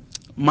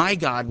 my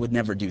God would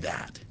never do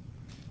that.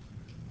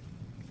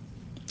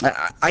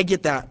 I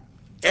get that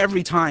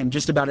every time,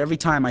 just about every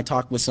time I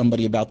talk with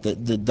somebody about the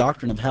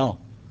doctrine of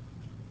hell.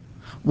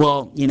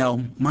 Well,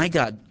 my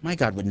God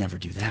would never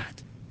do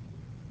that.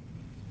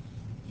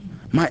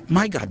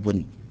 My God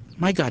wouldn't.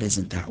 My God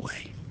isn't that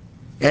way.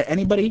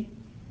 Anybody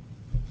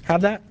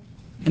have that?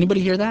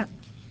 Anybody hear that?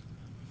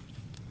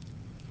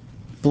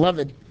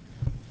 Beloved,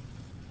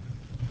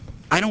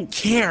 I don't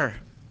care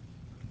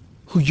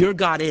who your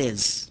God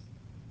is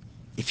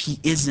if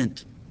he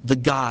isn't the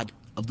God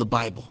of the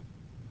Bible.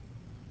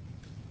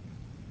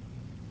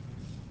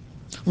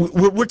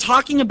 We're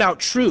talking about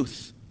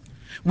truth.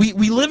 We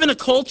live in a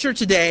culture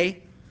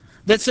today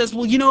that says,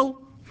 well,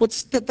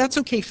 that's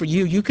okay for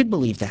you. You could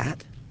believe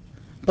that.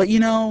 But,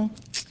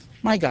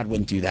 my God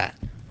wouldn't do that.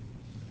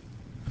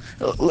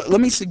 Let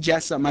me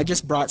suggest something. I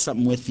just brought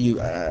something with you.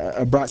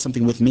 Brought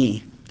something with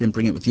me. Didn't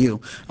bring it with you.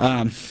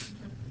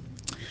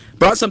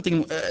 Brought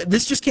something.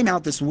 This just came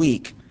out this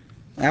week.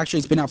 Actually,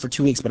 it's been out for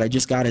 2 weeks, but I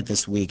just got it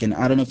this week. And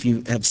I don't know if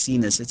you have seen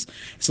this. It's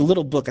a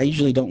little book. I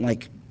usually don't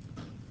like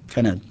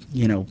kind of,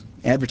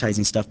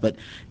 advertising stuff, but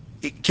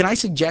can I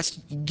suggest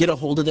get a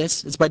hold of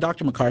this? It's by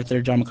Dr.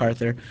 MacArthur, John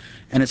MacArthur,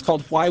 and it's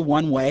called Why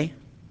One Way?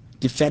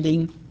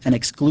 Defending an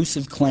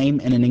Exclusive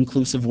Claim in an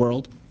Inclusive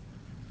World.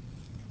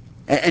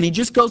 And he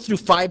just goes through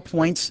 5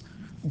 points,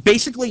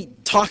 basically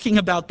talking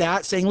about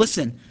that, saying,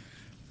 listen,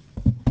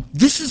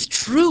 this is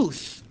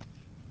truth.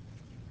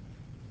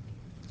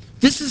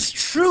 This is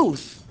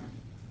truth.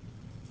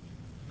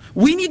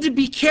 We need to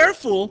be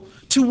careful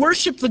to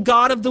worship the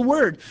God of the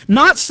Word,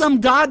 not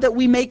some God that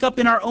we make up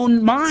in our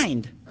own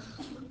mind.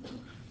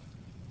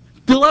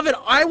 Beloved,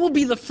 I will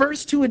be the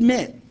first to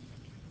admit,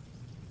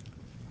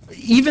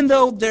 even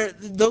though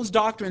those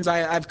doctrines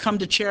I've come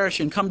to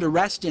cherish and come to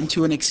rest in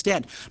to an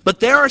extent, but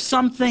there are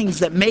some things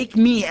that make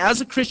me,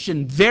 as a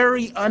Christian,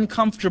 very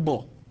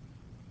uncomfortable.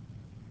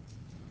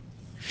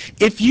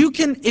 If you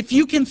can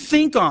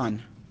think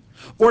on,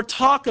 or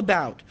talk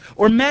about,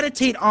 or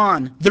meditate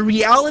on the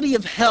reality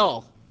of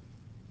hell,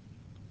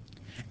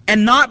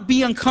 and not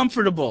be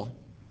uncomfortable,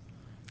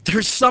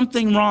 there's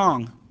something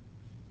wrong.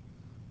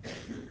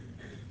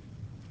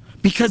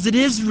 Because it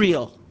is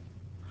real.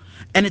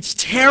 And it's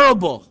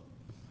terrible.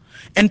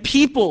 And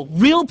people,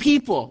 real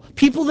people,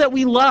 people that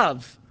we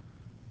love,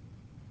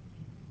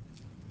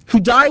 who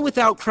die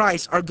without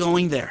Christ are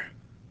going there.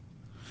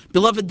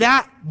 Beloved,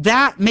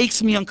 that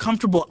makes me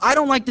uncomfortable. I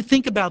don't like to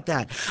think about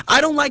that.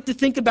 I don't like to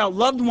think about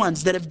loved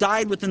ones that have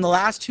died within the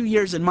last 2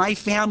 years in my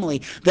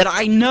family that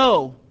I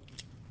know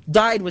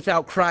died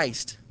without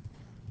Christ.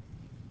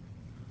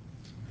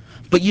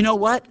 But you know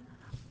what?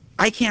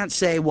 I can't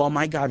say, well,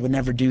 my God would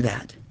never do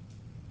that.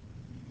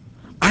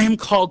 I am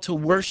called to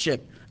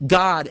worship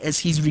God as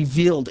he's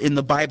revealed in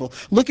the Bible.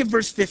 Look at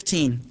verse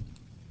 15.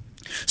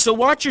 So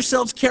watch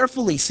yourselves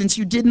carefully, since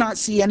you did not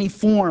see any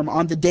form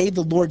on the day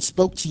the Lord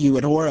spoke to you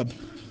at Horeb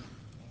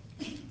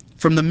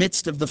from the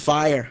midst of the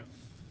fire,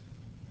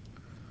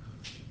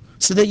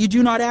 so that you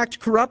do not act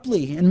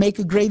corruptly and make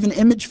a graven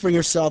image for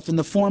yourself in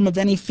the form of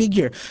any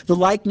figure, the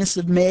likeness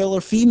of male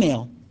or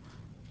female.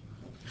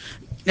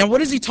 Now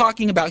what is he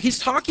talking about?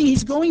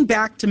 He's going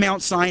back to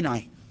Mount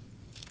Sinai.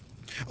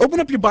 Open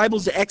up your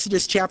Bibles to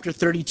Exodus chapter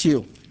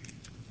 32.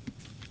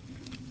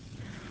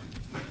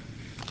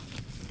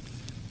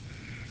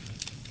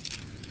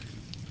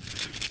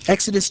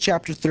 Exodus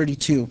chapter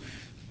 32,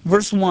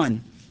 verse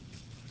 1.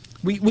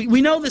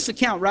 We know this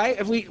account,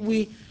 right?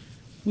 We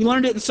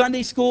learned it in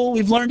Sunday school.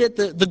 We've learned it,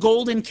 the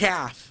golden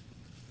calf,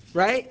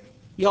 right?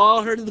 You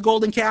all heard of the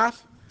golden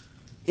calf?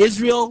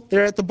 Israel,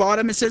 there at the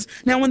bottom, it says,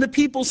 now when the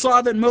people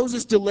saw that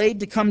Moses delayed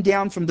to come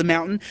down from the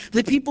mountain,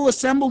 the people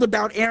assembled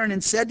about Aaron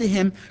and said to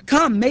him,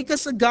 come, make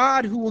us a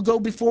god who will go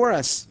before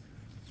us.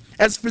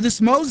 As for this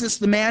Moses,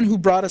 the man who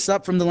brought us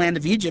up from the land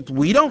of Egypt,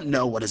 we don't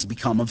know what has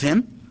become of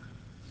him.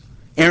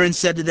 Aaron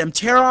said to them,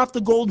 tear off the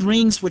gold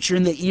rings which are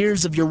in the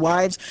ears of your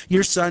wives,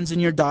 your sons,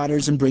 and your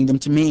daughters, and bring them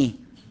to me.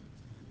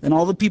 Then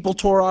all the people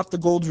tore off the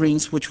gold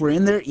rings which were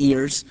in their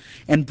ears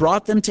and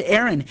brought them to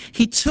Aaron.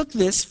 He took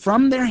this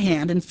from their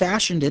hand and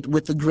fashioned it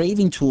with the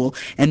graving tool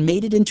and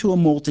made it into a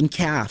molten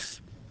calf.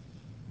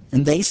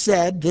 And they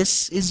said,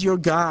 "This is your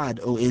God,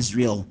 O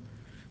Israel,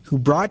 who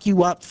brought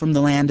you up from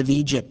the land of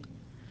Egypt."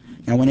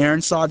 Now when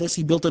Aaron saw this,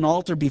 he built an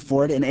altar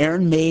before it, and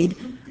Aaron made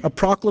a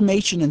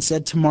proclamation and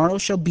said, "Tomorrow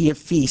shall be a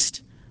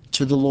feast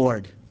to the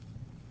Lord."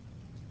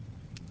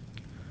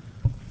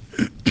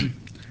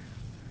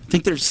 I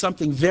think there's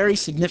something very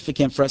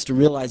significant for us to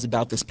realize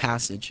about this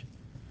passage.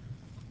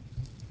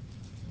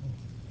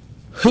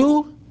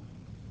 Who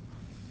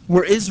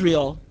were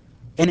Israel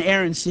and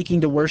Aaron seeking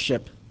to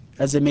worship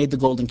as they made the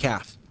golden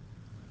calf?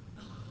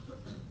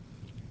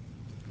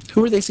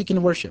 Who are they seeking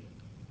to worship?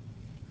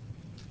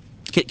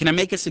 Can I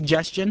make a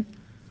suggestion?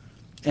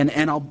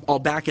 And I'll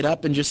back it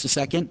up in just a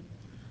second.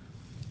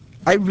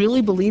 I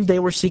really believe they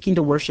were seeking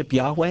to worship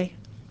Yahweh,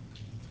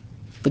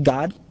 the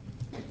God,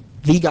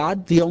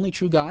 the only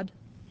true God.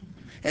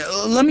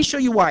 Let me show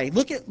you why.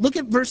 Look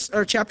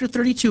at chapter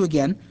 32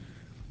 again.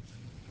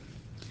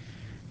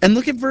 And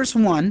look at verse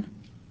 1,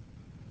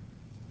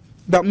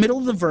 about middle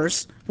of the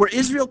verse, where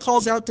Israel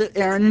calls out to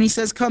Aaron and he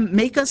says, "Come,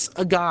 make us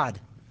a god."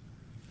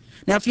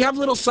 Now, if you have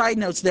little side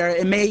notes there,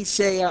 it may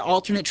say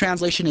alternate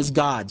translation is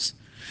gods.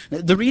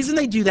 The reason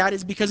they do that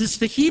is because it's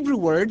the Hebrew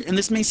word, and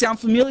this may sound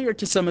familiar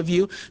to some of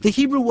you, the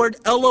Hebrew word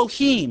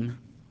Elohim.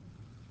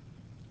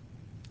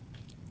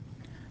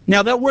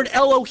 Now, that word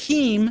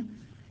Elohim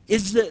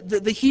is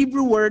the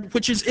Hebrew word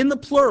which is in the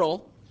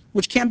plural,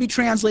 which can be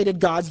translated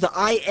gods. The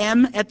I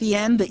am at the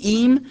end, the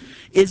im,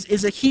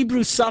 is a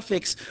Hebrew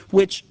suffix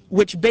which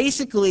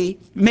basically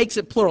makes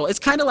it plural. It's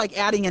kind of like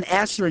adding an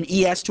S or an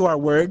ES to our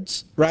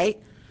words, right?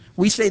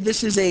 We say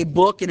this is a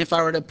book, and if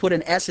I were to put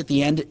an S at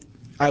the end,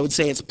 I would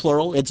say it's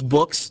plural, it's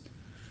books.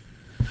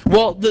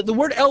 Well, the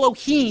word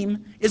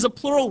Elohim is a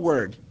plural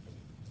word.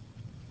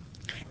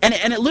 And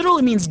it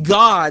literally means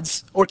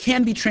gods, or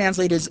can be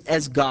translated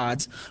as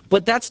gods,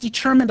 but that's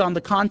determined on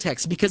the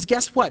context. Because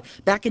guess what?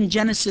 Back in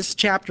Genesis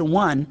chapter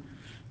 1,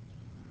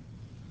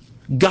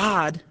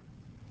 God,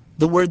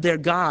 the word there,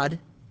 God,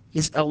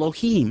 is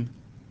Elohim.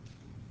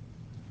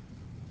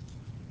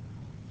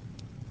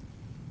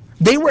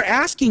 They were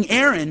asking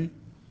Aaron,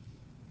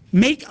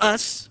 "Make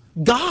us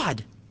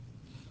God."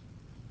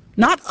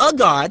 Not a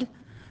God.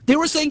 They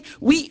were saying,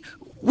 we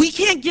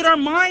can't get our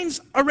minds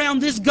around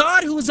this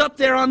God who is up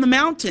there on the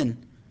mountain.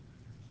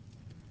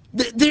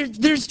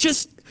 There's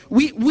just,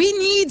 we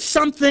need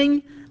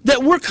something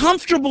that we're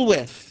comfortable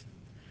with.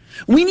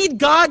 We need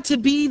God to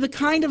be the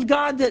kind of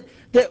God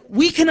that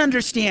we can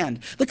understand.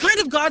 The kind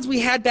of gods we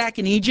had back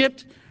in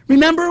Egypt.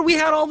 Remember, we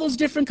had all those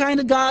different kind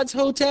of gods,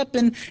 Hotep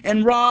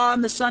and Ra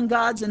and the sun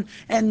gods,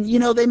 and you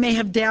know, they may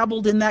have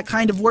dabbled in that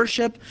kind of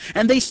worship,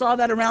 and they saw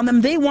that around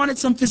them. They wanted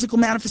some physical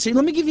manifestation.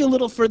 Let me give you a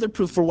little further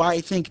proof for why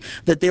I think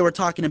that they were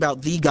talking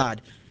about the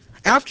God.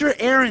 After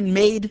Aaron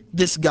made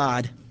this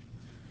God,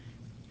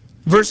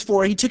 verse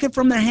 4, he took it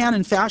from their hand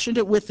and fashioned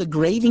it with the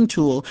graving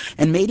tool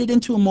and made it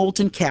into a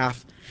molten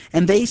calf.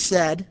 And they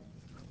said,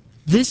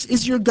 "This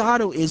is your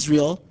God, O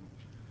Israel."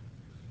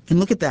 And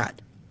look at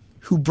that,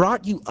 "who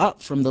brought you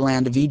up from the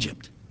land of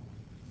Egypt."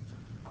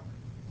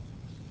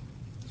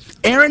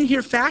 Aaron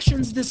here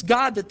fashions this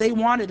God that they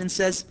wanted and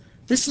says,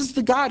 "This is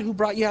the God who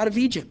brought you out of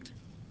Egypt."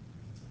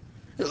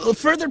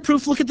 Further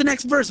proof, look at the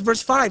next verse,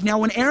 verse 5. Now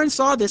when Aaron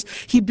saw this,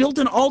 he built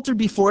an altar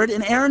before it,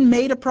 and Aaron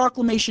made a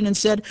proclamation and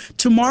said,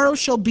 "Tomorrow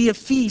shall be a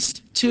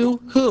feast to"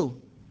 who?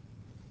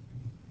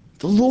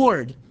 The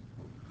Lord.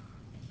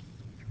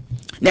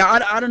 Now,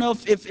 I don't know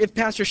if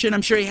Pastor Shin,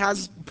 I'm sure he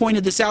has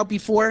pointed this out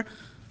before,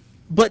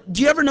 but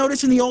do you ever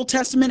notice in the Old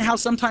Testament how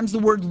sometimes the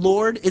word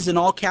Lord is in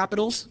all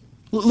capitals?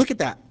 Look at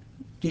that.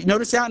 Do you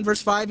notice that in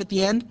verse 5 at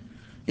the end?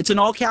 It's in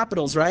all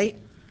capitals, right?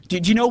 Do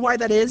you know why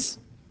that is?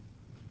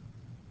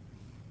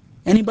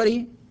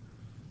 Anybody?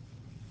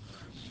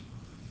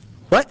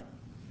 What?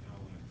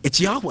 It's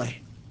Yahweh.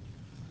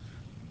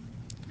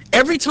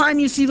 Every time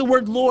you see the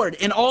word Lord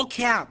in all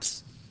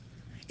caps,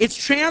 it's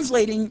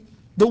translating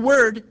the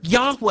word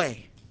Yahweh,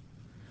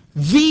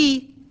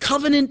 the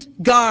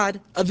covenant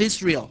God of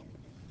Israel.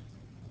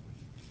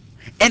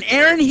 And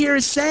Aaron here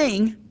is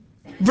saying,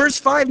 verse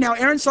 5, now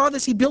Aaron saw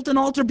this, he built an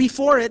altar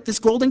before it, this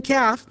golden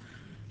calf,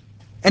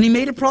 and he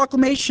made a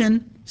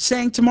proclamation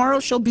saying, "Tomorrow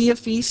shall be a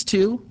feast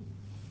to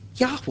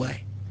Yahweh."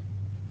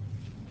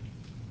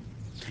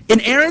 In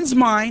Aaron's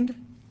mind,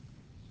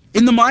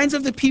 in the minds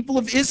of the people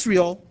of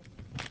Israel,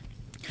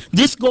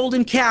 this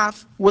golden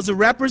calf was a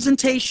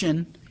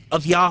representation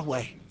of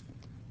Yahweh.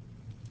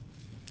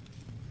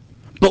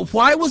 But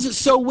why was it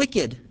so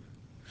wicked?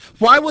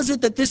 Why was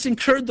it that this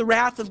incurred the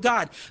wrath of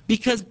God?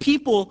 Because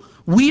people,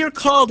 we are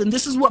called, and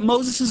this is what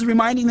Moses is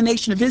reminding the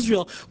nation of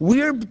Israel,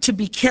 we're to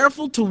be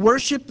careful to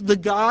worship the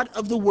God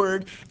of the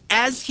Word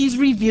as He's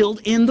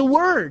revealed in the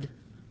Word.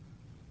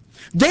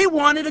 They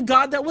wanted a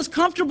God that was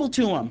comfortable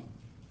to them.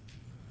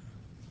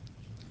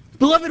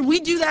 Beloved, we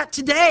do that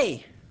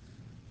today.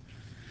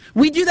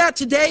 We do that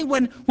today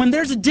when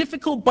there's a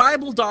difficult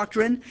Bible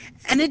doctrine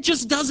and it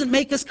just doesn't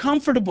make us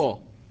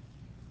comfortable.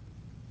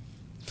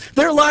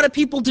 There are a lot of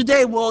people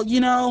today, well,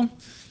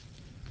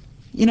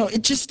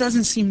 it just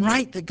doesn't seem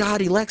right that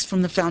God elects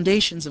from the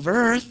foundations of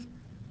earth.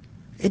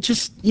 It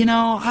just,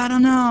 I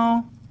don't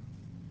know.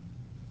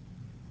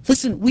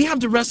 Listen, we have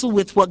to wrestle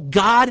with what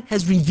God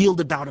has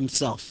revealed about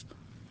himself.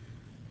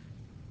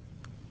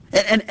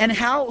 And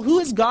who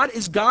is God?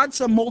 Is God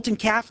some molten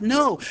calf?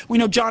 No. We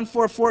know John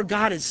 4:4,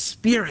 God is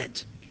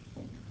spirit.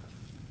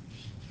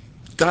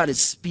 God is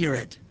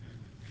spirit.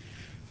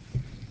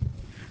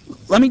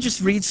 Let me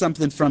just read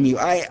something from you.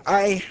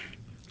 I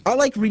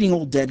like reading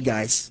old dead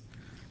guys.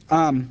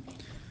 I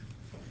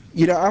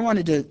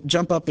wanted to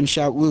jump up and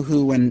shout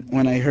woohoo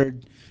when I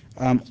heard,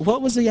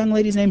 what was the young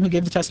lady's name who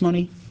gave the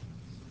testimony?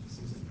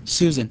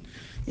 Susan.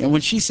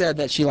 When she said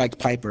that she liked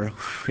Piper,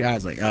 I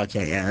was like,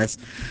 okay, yeah, this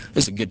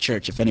is a good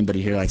church if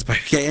anybody here likes Piper.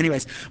 Okay,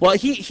 anyways, well,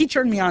 he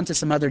turned me on to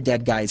some other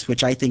dead guys,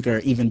 which I think are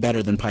even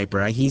better than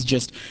Piper. He's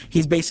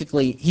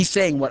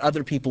saying what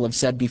other people have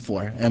said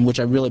before, and which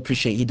I really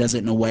appreciate. He does it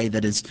in a way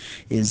that is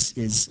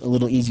a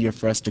little easier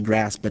for us to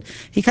grasp. But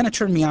he kind of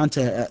turned me on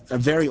to a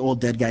very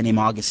old dead guy named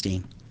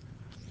Augustine.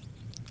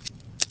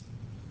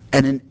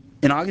 And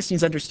in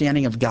Augustine's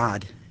understanding of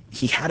God,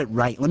 he had it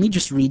right. Let me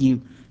just read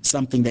you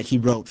something that he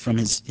wrote from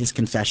his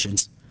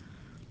Confessions.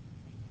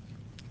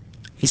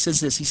 He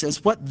says this, he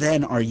says, "What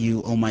then are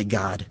you, O my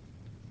God?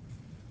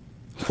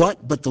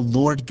 What but the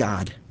Lord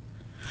God?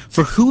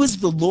 For who is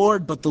the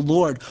Lord but the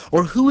Lord?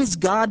 Or who is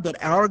God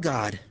but our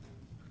God?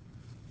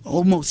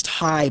 O most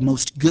high,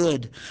 most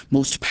good,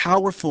 most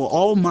powerful,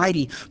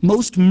 almighty,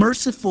 most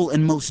merciful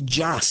and most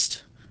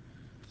just,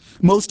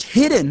 most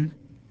hidden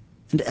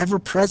and ever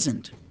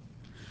present,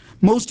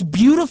 most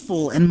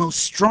beautiful and most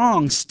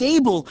strong,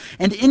 stable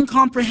and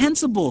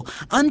incomprehensible,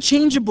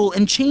 unchangeable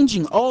and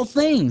changing all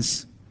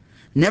things,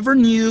 never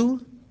new,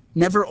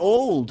 never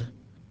old,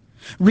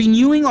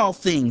 renewing all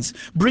things,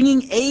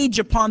 bringing age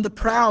upon the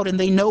proud and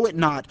they know it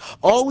not,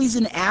 always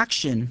in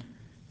action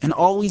and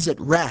always at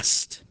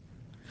rest,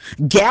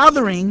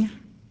 gathering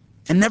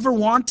and never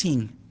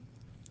wanting,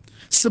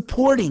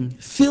 supporting,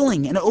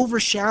 filling, and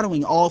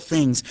overshadowing all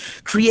things,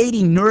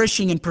 creating,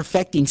 nourishing, and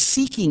perfecting,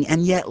 seeking,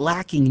 and yet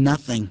lacking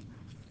nothing.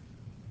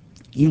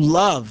 You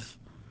love,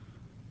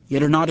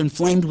 yet are not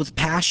inflamed with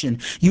passion.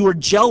 You are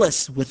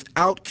jealous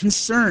without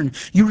concern.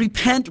 You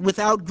repent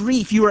without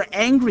grief. You are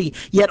angry,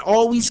 yet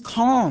always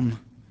calm.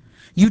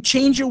 You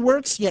change your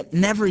works, yet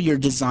never your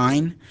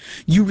design.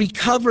 You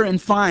recover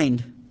and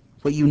find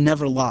what you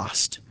never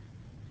lost.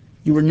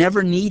 You are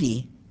never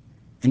needy,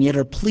 and yet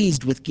are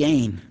pleased with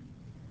gain.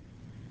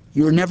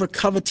 You are never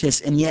covetous,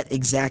 and yet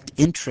exact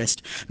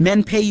interest.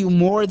 Men pay you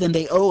more than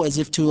they owe as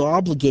if to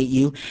obligate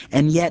you,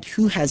 and yet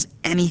who has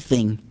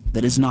anything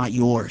that is not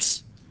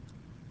yours?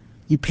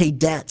 You pay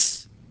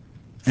debts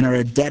and are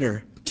a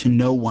debtor to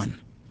no one.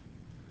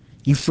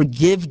 You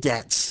forgive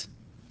debts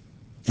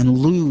and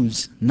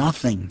lose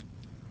nothing.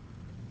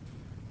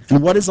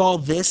 And what is all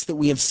this that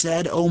we have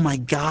said? Oh my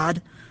God,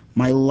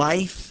 my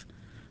life,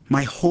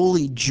 my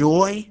holy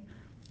joy?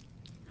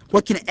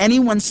 What can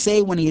anyone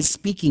say when he is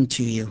speaking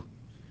to you?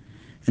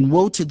 And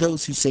woe to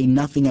those who say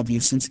nothing of you,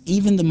 since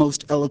even the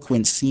most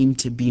eloquent seem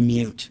to be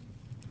mute.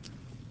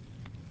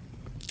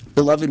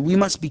 Beloved, we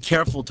must be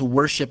careful to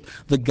worship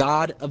the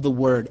God of the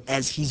Word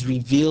as he's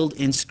revealed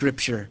in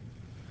Scripture.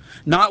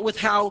 Not with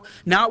how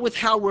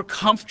we're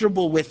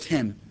comfortable with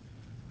him.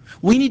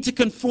 We need to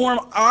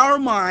conform our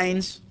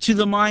minds to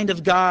the mind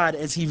of God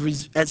as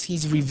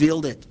he's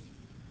revealed it.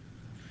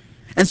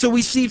 And so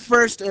we see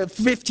first,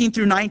 15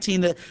 through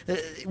 19, that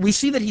we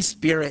see that he's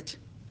spirit.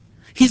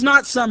 He's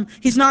not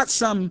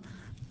some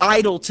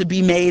idol to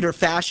be made or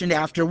fashioned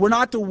after. We're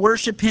not to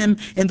worship him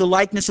in the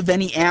likeness of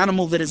any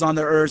animal that is on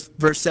the earth,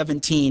 verse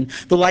 17,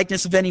 the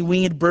likeness of any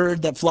winged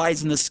bird that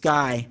flies in the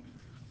sky.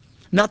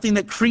 Nothing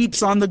that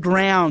creeps on the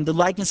ground, the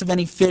likeness of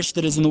any fish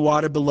that is in the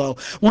water below.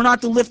 We're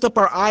not to lift up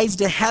our eyes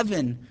to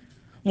heaven.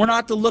 We're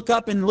not to look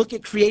up and look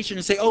at creation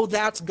and say, oh,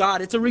 that's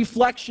God. It's a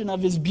reflection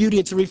of his beauty.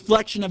 It's a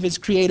reflection of his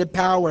creative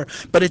power,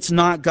 but it's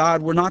not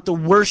God. We're not to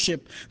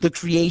worship the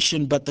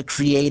creation, but the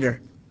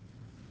Creator.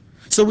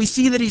 So we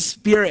see that he's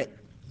spirit.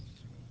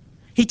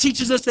 He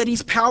teaches us that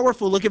he's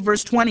powerful. Look at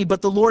verse 20.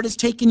 But the Lord has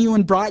taken you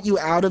and brought you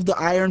out of the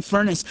iron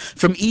furnace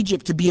from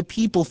Egypt to be a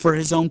people for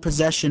his own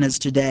possession as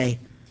today.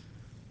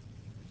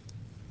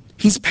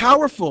 He's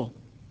powerful.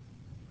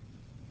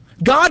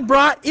 God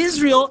brought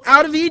Israel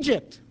out of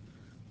Egypt.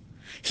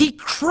 He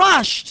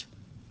crushed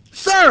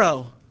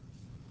Pharaoh.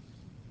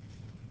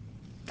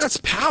 That's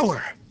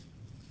power.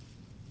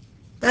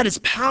 That is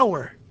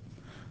power.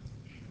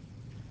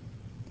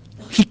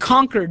 He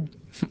conquered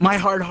my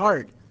hard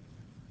heart.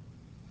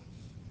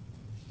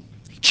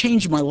 He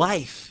changed my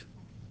life.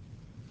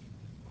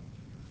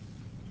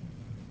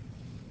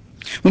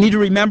 We need to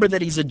remember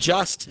that he's a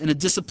just and a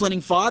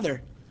disciplining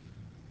father.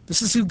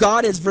 This is who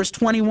God is. Verse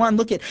 21,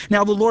 look at,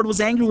 now the Lord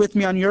was angry with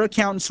me on your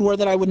account and swore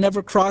that I would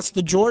never cross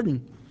the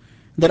Jordan,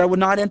 that I would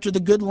not enter the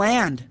good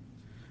land.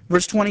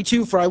 Verse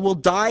 22, for I will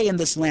die in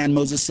this land,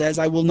 Moses says.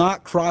 I will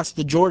not cross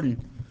the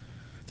Jordan.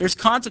 There's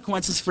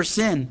consequences for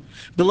sin.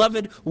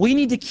 Beloved, we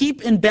need to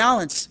keep in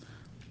balance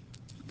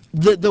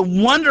the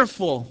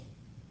wonderful,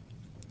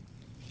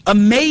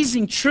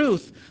 amazing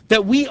truth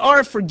that we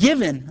are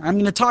forgiven. I'm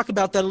going to talk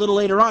about that a little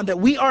later on, that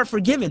we are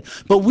forgiven.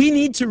 But we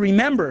need to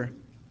remember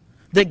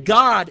that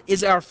God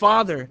is our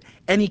Father,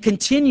 and He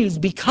continues,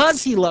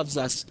 because He loves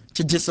us,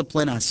 to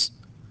discipline us.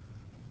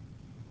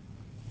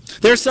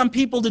 There are some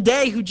people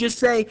today who just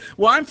say,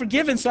 well, I'm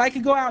forgiven, so I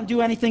can go out and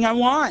do anything I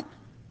want.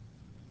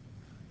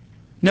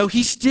 No,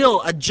 He's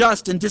still a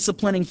just and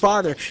disciplining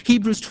Father.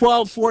 Hebrews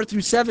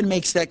 12:4-7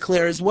 makes that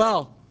clear as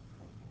well.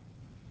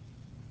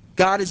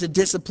 God is a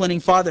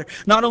disciplining Father.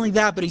 Not only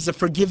that, but He's a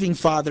forgiving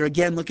Father.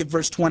 Again, look at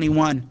verse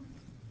 21.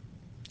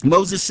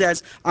 Moses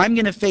says, I'm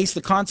going to face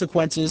the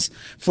consequences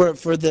for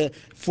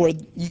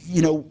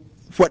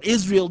what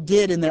Israel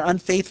did in their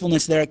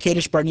unfaithfulness there at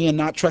Kadesh Barnea and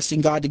not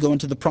trusting God to go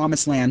into the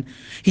promised land.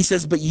 He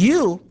says, but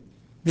you,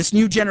 this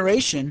new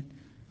generation,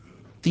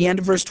 the end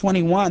of verse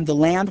 21, the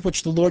land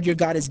which the Lord your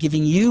God is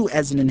giving you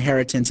as an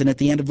inheritance. And at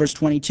the end of verse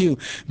 22,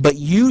 but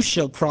you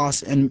shall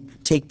cross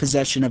and take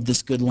possession of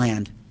this good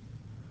land.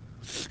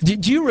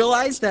 Do you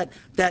realize that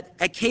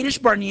at Kadesh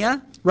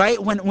Barnea, right,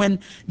 when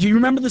do you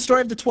remember the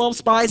story of the 12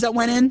 spies that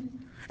went in?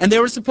 And they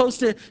were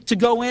supposed to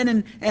go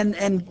in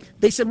and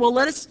they said, well,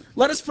 let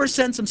us first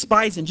send some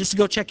spies in just to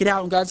go check it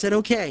out. And God said,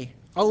 okay,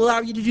 I'll allow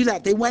you to do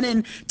that. They went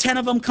in, 10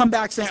 of them come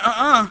back saying,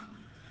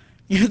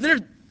 they're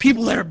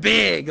people that are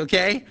big,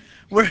 okay?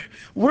 We're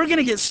going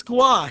to get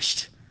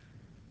squashed.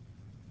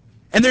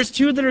 And there's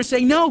 2 that are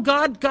saying, no,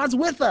 God's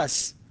with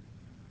us.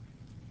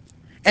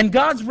 And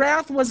God's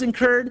wrath was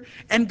incurred,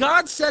 and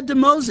God said to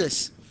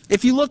Moses,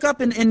 if you look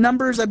up in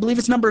Numbers, I believe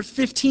it's number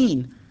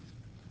 15,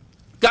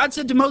 God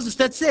said to Moses,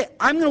 that's it.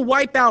 I'm going to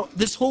wipe out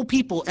this whole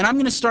people, and I'm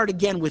going to start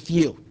again with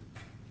you.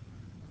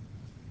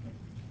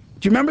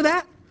 Do you remember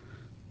that?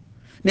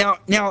 Now,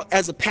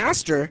 as a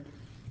pastor,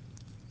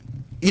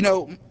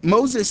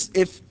 Moses,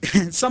 if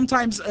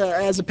sometimes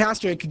as a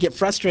pastor it could get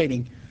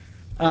frustrating.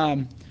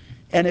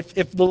 And if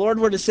the Lord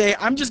were to say,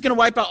 I'm just going to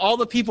wipe out all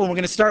the people and we're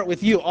going to start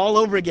with you all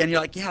over again, you're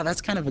like, yeah, that's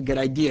kind of a good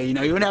idea. You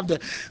wouldn't have to,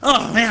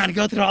 oh man,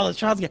 go through all those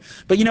trials again.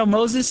 But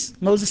Moses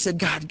said,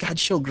 God,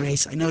 show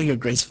grace. I know you're a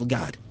graceful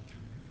God.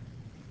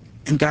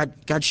 And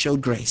God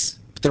showed grace.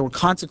 But there were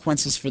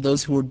consequences for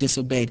those who were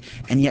disobeyed.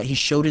 And yet He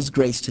showed His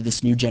grace to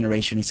this new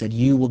generation. He said,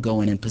 you will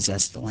go in and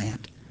possess the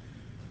land.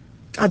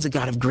 God's a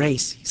God of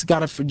grace. He's a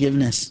God of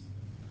forgiveness.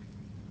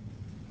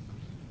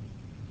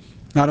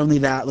 Not only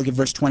that, look at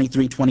verse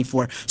 23,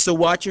 24. So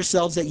watch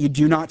yourselves that you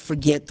do not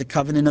forget the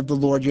covenant of the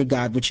Lord your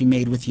God, which He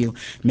made with you.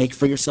 Make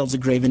for yourselves a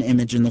graven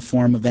image in the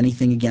form of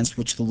anything against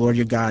which the Lord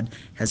your God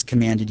has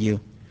commanded you.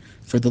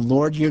 For the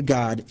Lord your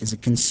God is a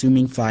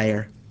consuming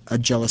fire, a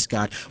jealous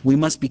God. We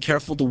must be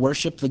careful to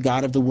worship the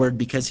God of the Word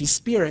because He's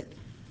Spirit.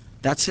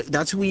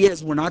 That's who He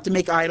is. We're not to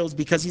make idols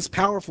because He's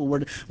powerful.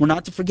 We're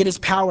not to forget His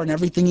power and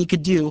everything He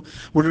could do.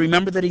 We're to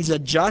remember that He's a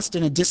just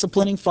and a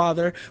disciplining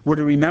Father. We're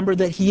to remember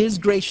that He is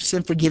gracious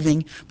and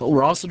forgiving, but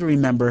we're also to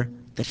remember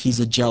that He's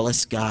a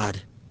jealous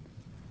God.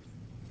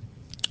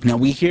 Now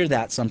we hear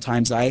that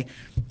sometimes. I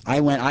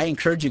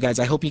encourage you guys,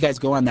 I hope you guys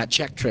go on that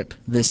Czech trip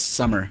this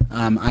summer.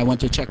 I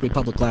went to Czech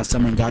Republic last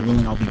summer, and God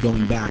willing I'll be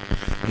going back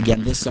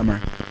again this summer.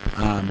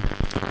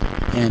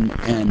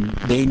 And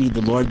they need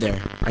the Lord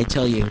there. I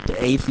tell you,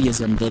 the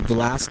atheism, the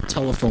last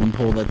telephone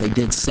poll that they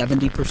did,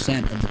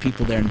 70% of the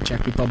people there in the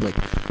Czech Republic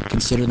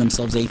consider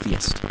themselves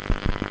atheist.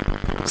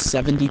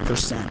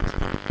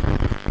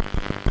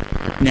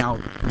 70%. Now,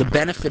 the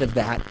benefit of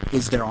that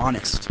is they're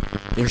honest.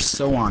 They're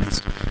so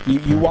honest.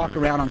 You walk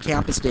around on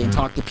campus day and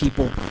talk to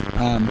people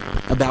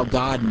about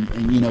God,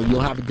 and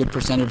you'll have a good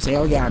percentage say,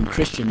 oh yeah, I'm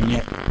Christian, and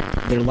yet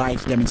their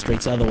life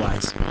demonstrates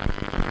otherwise.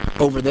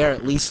 Over there,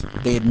 at least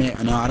they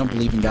admit, no, I don't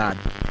believe in God.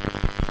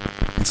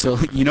 And so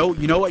you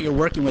know what you're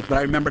working with. But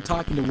I remember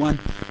talking to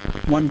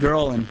one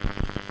girl and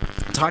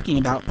talking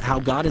about how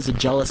God is a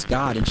jealous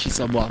God, and she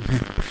said, well,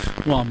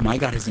 my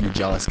God isn't a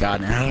jealous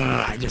God.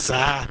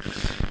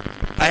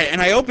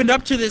 And I opened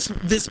up to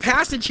this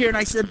passage here, and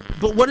I said,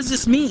 but what does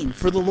this mean?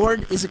 For the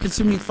Lord is a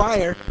consuming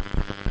fire,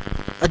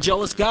 a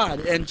jealous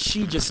God. And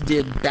she just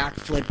did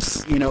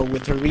backflips,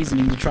 with her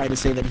reasoning to try to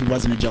say that He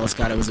wasn't a jealous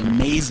God. It was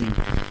amazing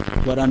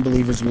what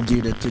unbelievers will do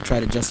to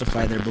try to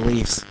justify their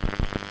beliefs.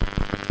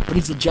 But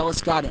He's a jealous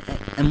God.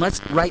 And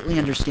let's rightly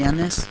understand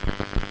this.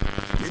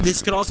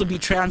 This could also be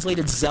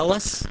translated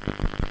zealous.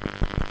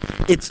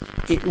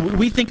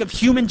 We think of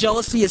human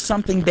jealousy as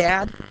something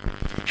bad.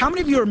 How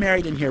many of you are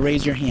married in here?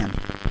 Raise your hand.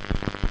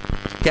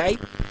 Okay?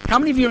 How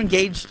many of you are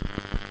engaged?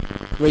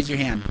 Raise your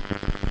hand.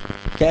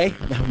 Okay?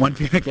 One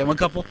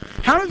couple.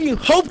 How many of you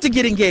hope to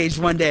get engaged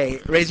one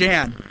day? Raise your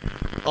hand.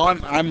 Oh,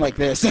 I'm like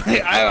this.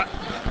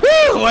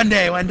 Woo! One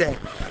day.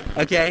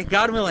 Okay?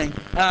 God willing.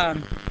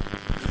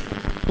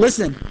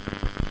 Listen,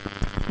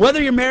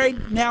 whether you're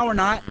married now or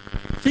not,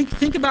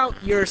 think about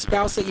your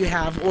spouse that you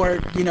have, or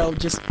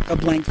just a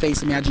blank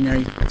face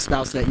imaginary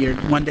spouse that you're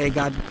one day,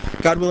 God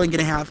willing, going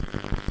to have.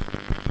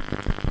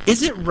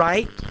 Is it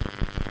right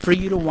for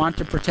you to want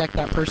to protect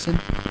that person?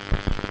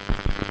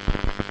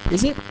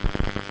 Is it?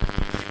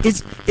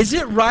 Is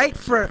it right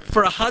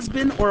for a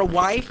husband or a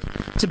wife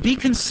to be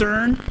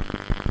concerned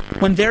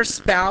when their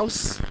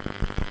spouse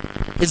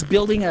is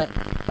building a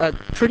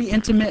pretty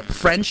intimate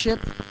friendship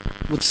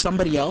with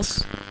somebody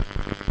else?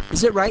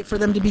 Is it right for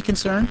them to be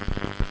concerned?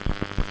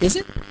 Is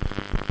it?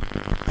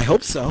 I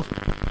hope so.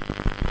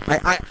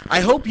 I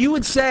hope you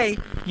would say,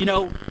 you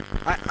know,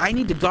 I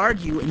need to guard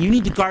you and you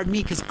need to guard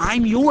me because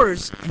I'm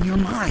yours and you're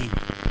mine.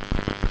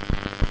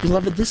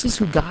 Beloved, this is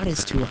who God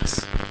is to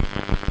us.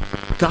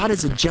 God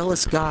is a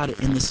jealous God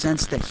in the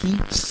sense that he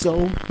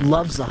so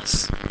loves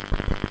us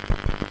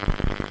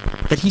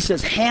that he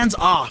says, hands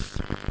off.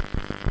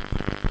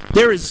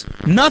 There is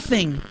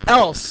nothing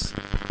else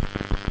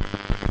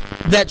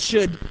that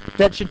should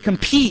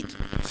compete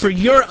for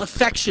your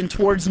affection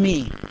towards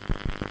me.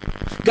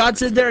 God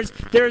said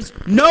there's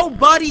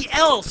nobody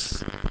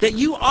else that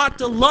you ought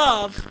to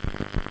love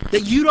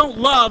that you don't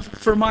love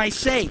for my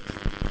sake.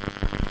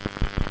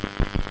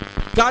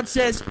 God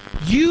says,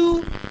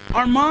 you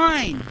are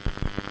mine.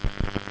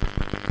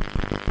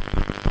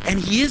 And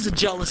he is a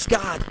jealous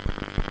God.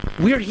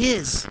 We're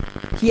his.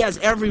 He has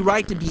every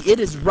right to be. It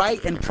is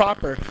right and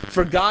proper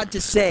for God to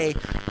say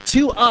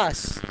to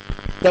us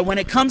that when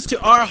it comes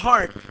to our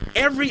heart,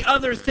 every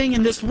other thing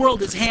in this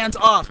world is hands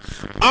off.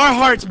 Our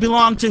hearts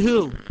belong to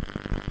who?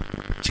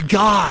 To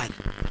God.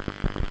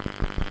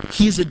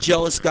 He's a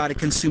jealous God, a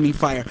consuming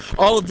fire.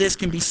 All of this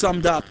can be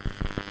summed up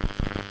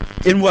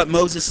in what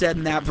Moses said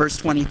in that verse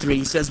 23.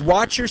 He says,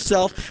 watch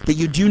yourself that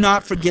you do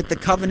not forget the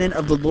covenant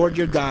of the Lord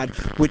your God,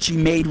 which he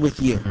made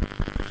with you.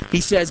 He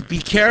says, be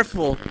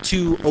careful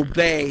to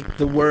obey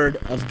the word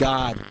of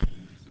God.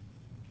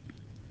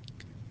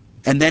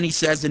 And then he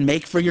says, and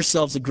make for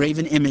yourselves a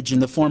graven image in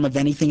the form of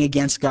anything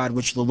against God,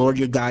 which the Lord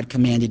your God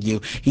commanded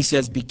you. He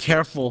says, be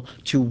careful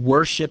to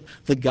worship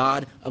the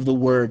God of the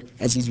word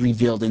as he's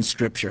revealed in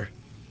Scripture.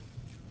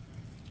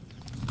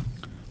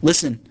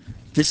 Listen,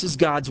 this is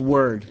God's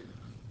word.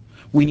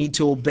 We need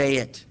to obey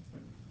it.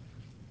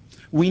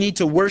 We need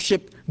to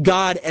worship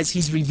God as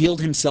he's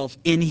revealed himself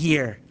in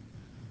here.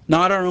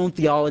 Not our own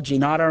theology,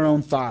 not our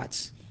own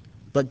thoughts,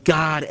 but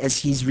God as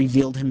he's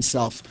revealed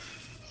himself.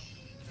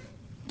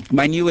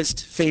 My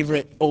newest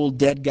favorite old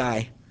dead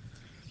guy,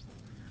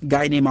 a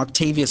guy named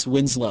Octavius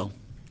Winslow.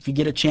 If you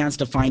get a chance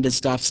to find his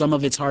stuff, some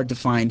of it's hard to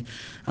find.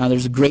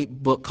 There's a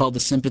great book called The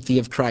Sympathy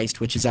of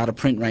Christ, which is out of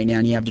print right now,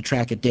 and you have to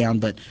track it down,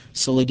 but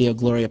Soli Deo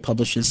Gloria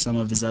publishes some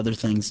of his other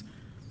things.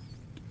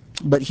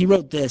 But he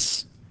wrote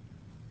this.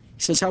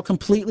 He says, how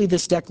completely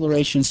this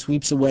declaration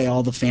sweeps away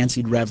all the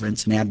fancied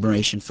reverence and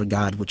admiration for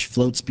God which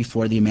floats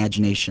before the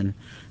imagination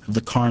of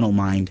the carnal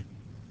mind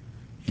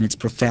in its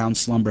profound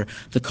slumber.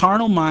 The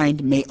carnal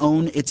mind may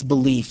own its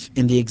belief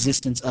in the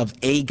existence of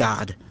a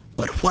God,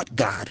 but what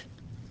God?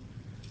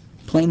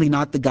 Plainly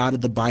not the God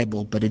of the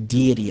Bible, but a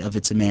deity of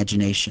its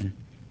imagination.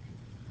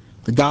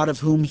 The God of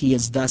whom he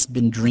has thus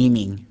been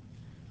dreaming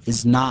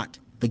is not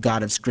the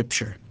God of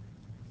Scripture,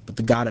 but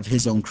the God of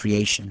his own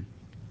creation.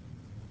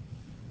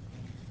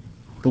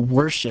 To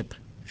worship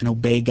and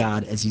obey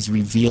God as he's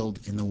revealed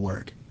in the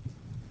Word.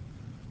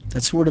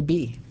 That's who we're to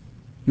be.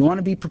 You want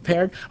to be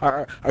prepared?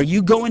 Are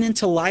you going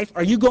into life?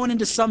 Are you going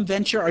into some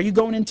venture? Are you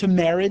going into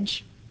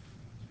marriage?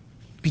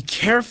 Be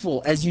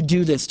careful as you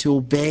do this to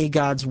obey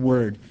God's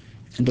Word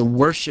and to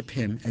worship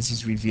him as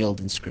he's revealed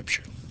in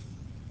Scripture.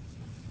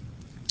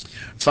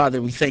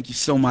 Father, we thank you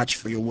so much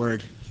for your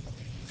Word.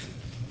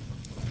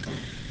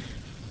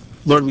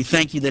 Lord, we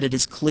thank you that it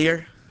is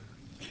clear,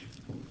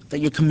 that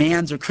your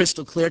commands are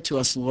crystal clear to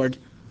us, Lord.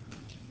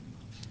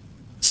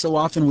 So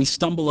often we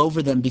stumble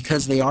over them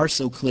because they are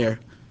so clear.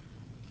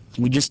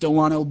 We just don't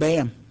want to obey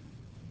them.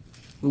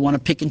 We want to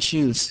pick and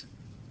choose.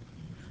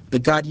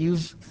 But God,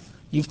 you've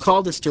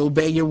called us to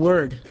obey your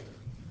word.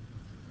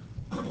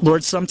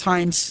 Lord,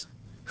 sometimes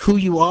who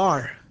you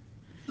are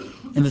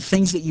and the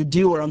things that you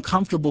do are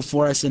uncomfortable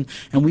for us, and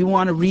we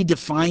want to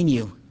redefine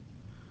you.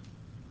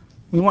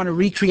 We want to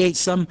recreate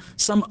some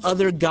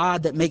other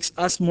God that makes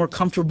us more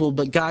comfortable.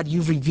 But God,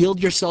 you've revealed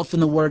yourself in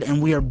the Word,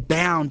 and we are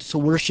bound to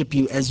worship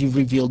you as you've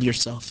revealed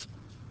yourself.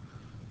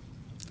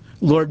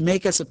 Lord,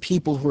 make us a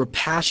people who are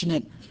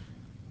passionate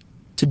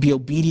to be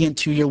obedient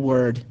to your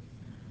Word,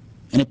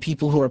 and a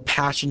people who are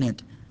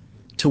passionate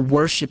to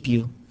worship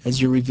you as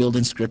you're revealed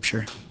in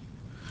Scripture.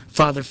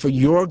 Father, for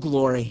your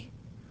glory,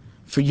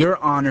 for your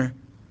honor,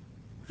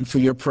 and for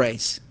your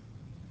praise.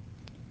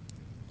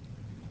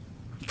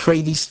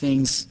 Pray these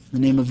things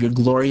in the name of your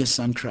glorious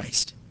Son,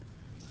 Christ.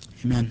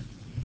 Amen.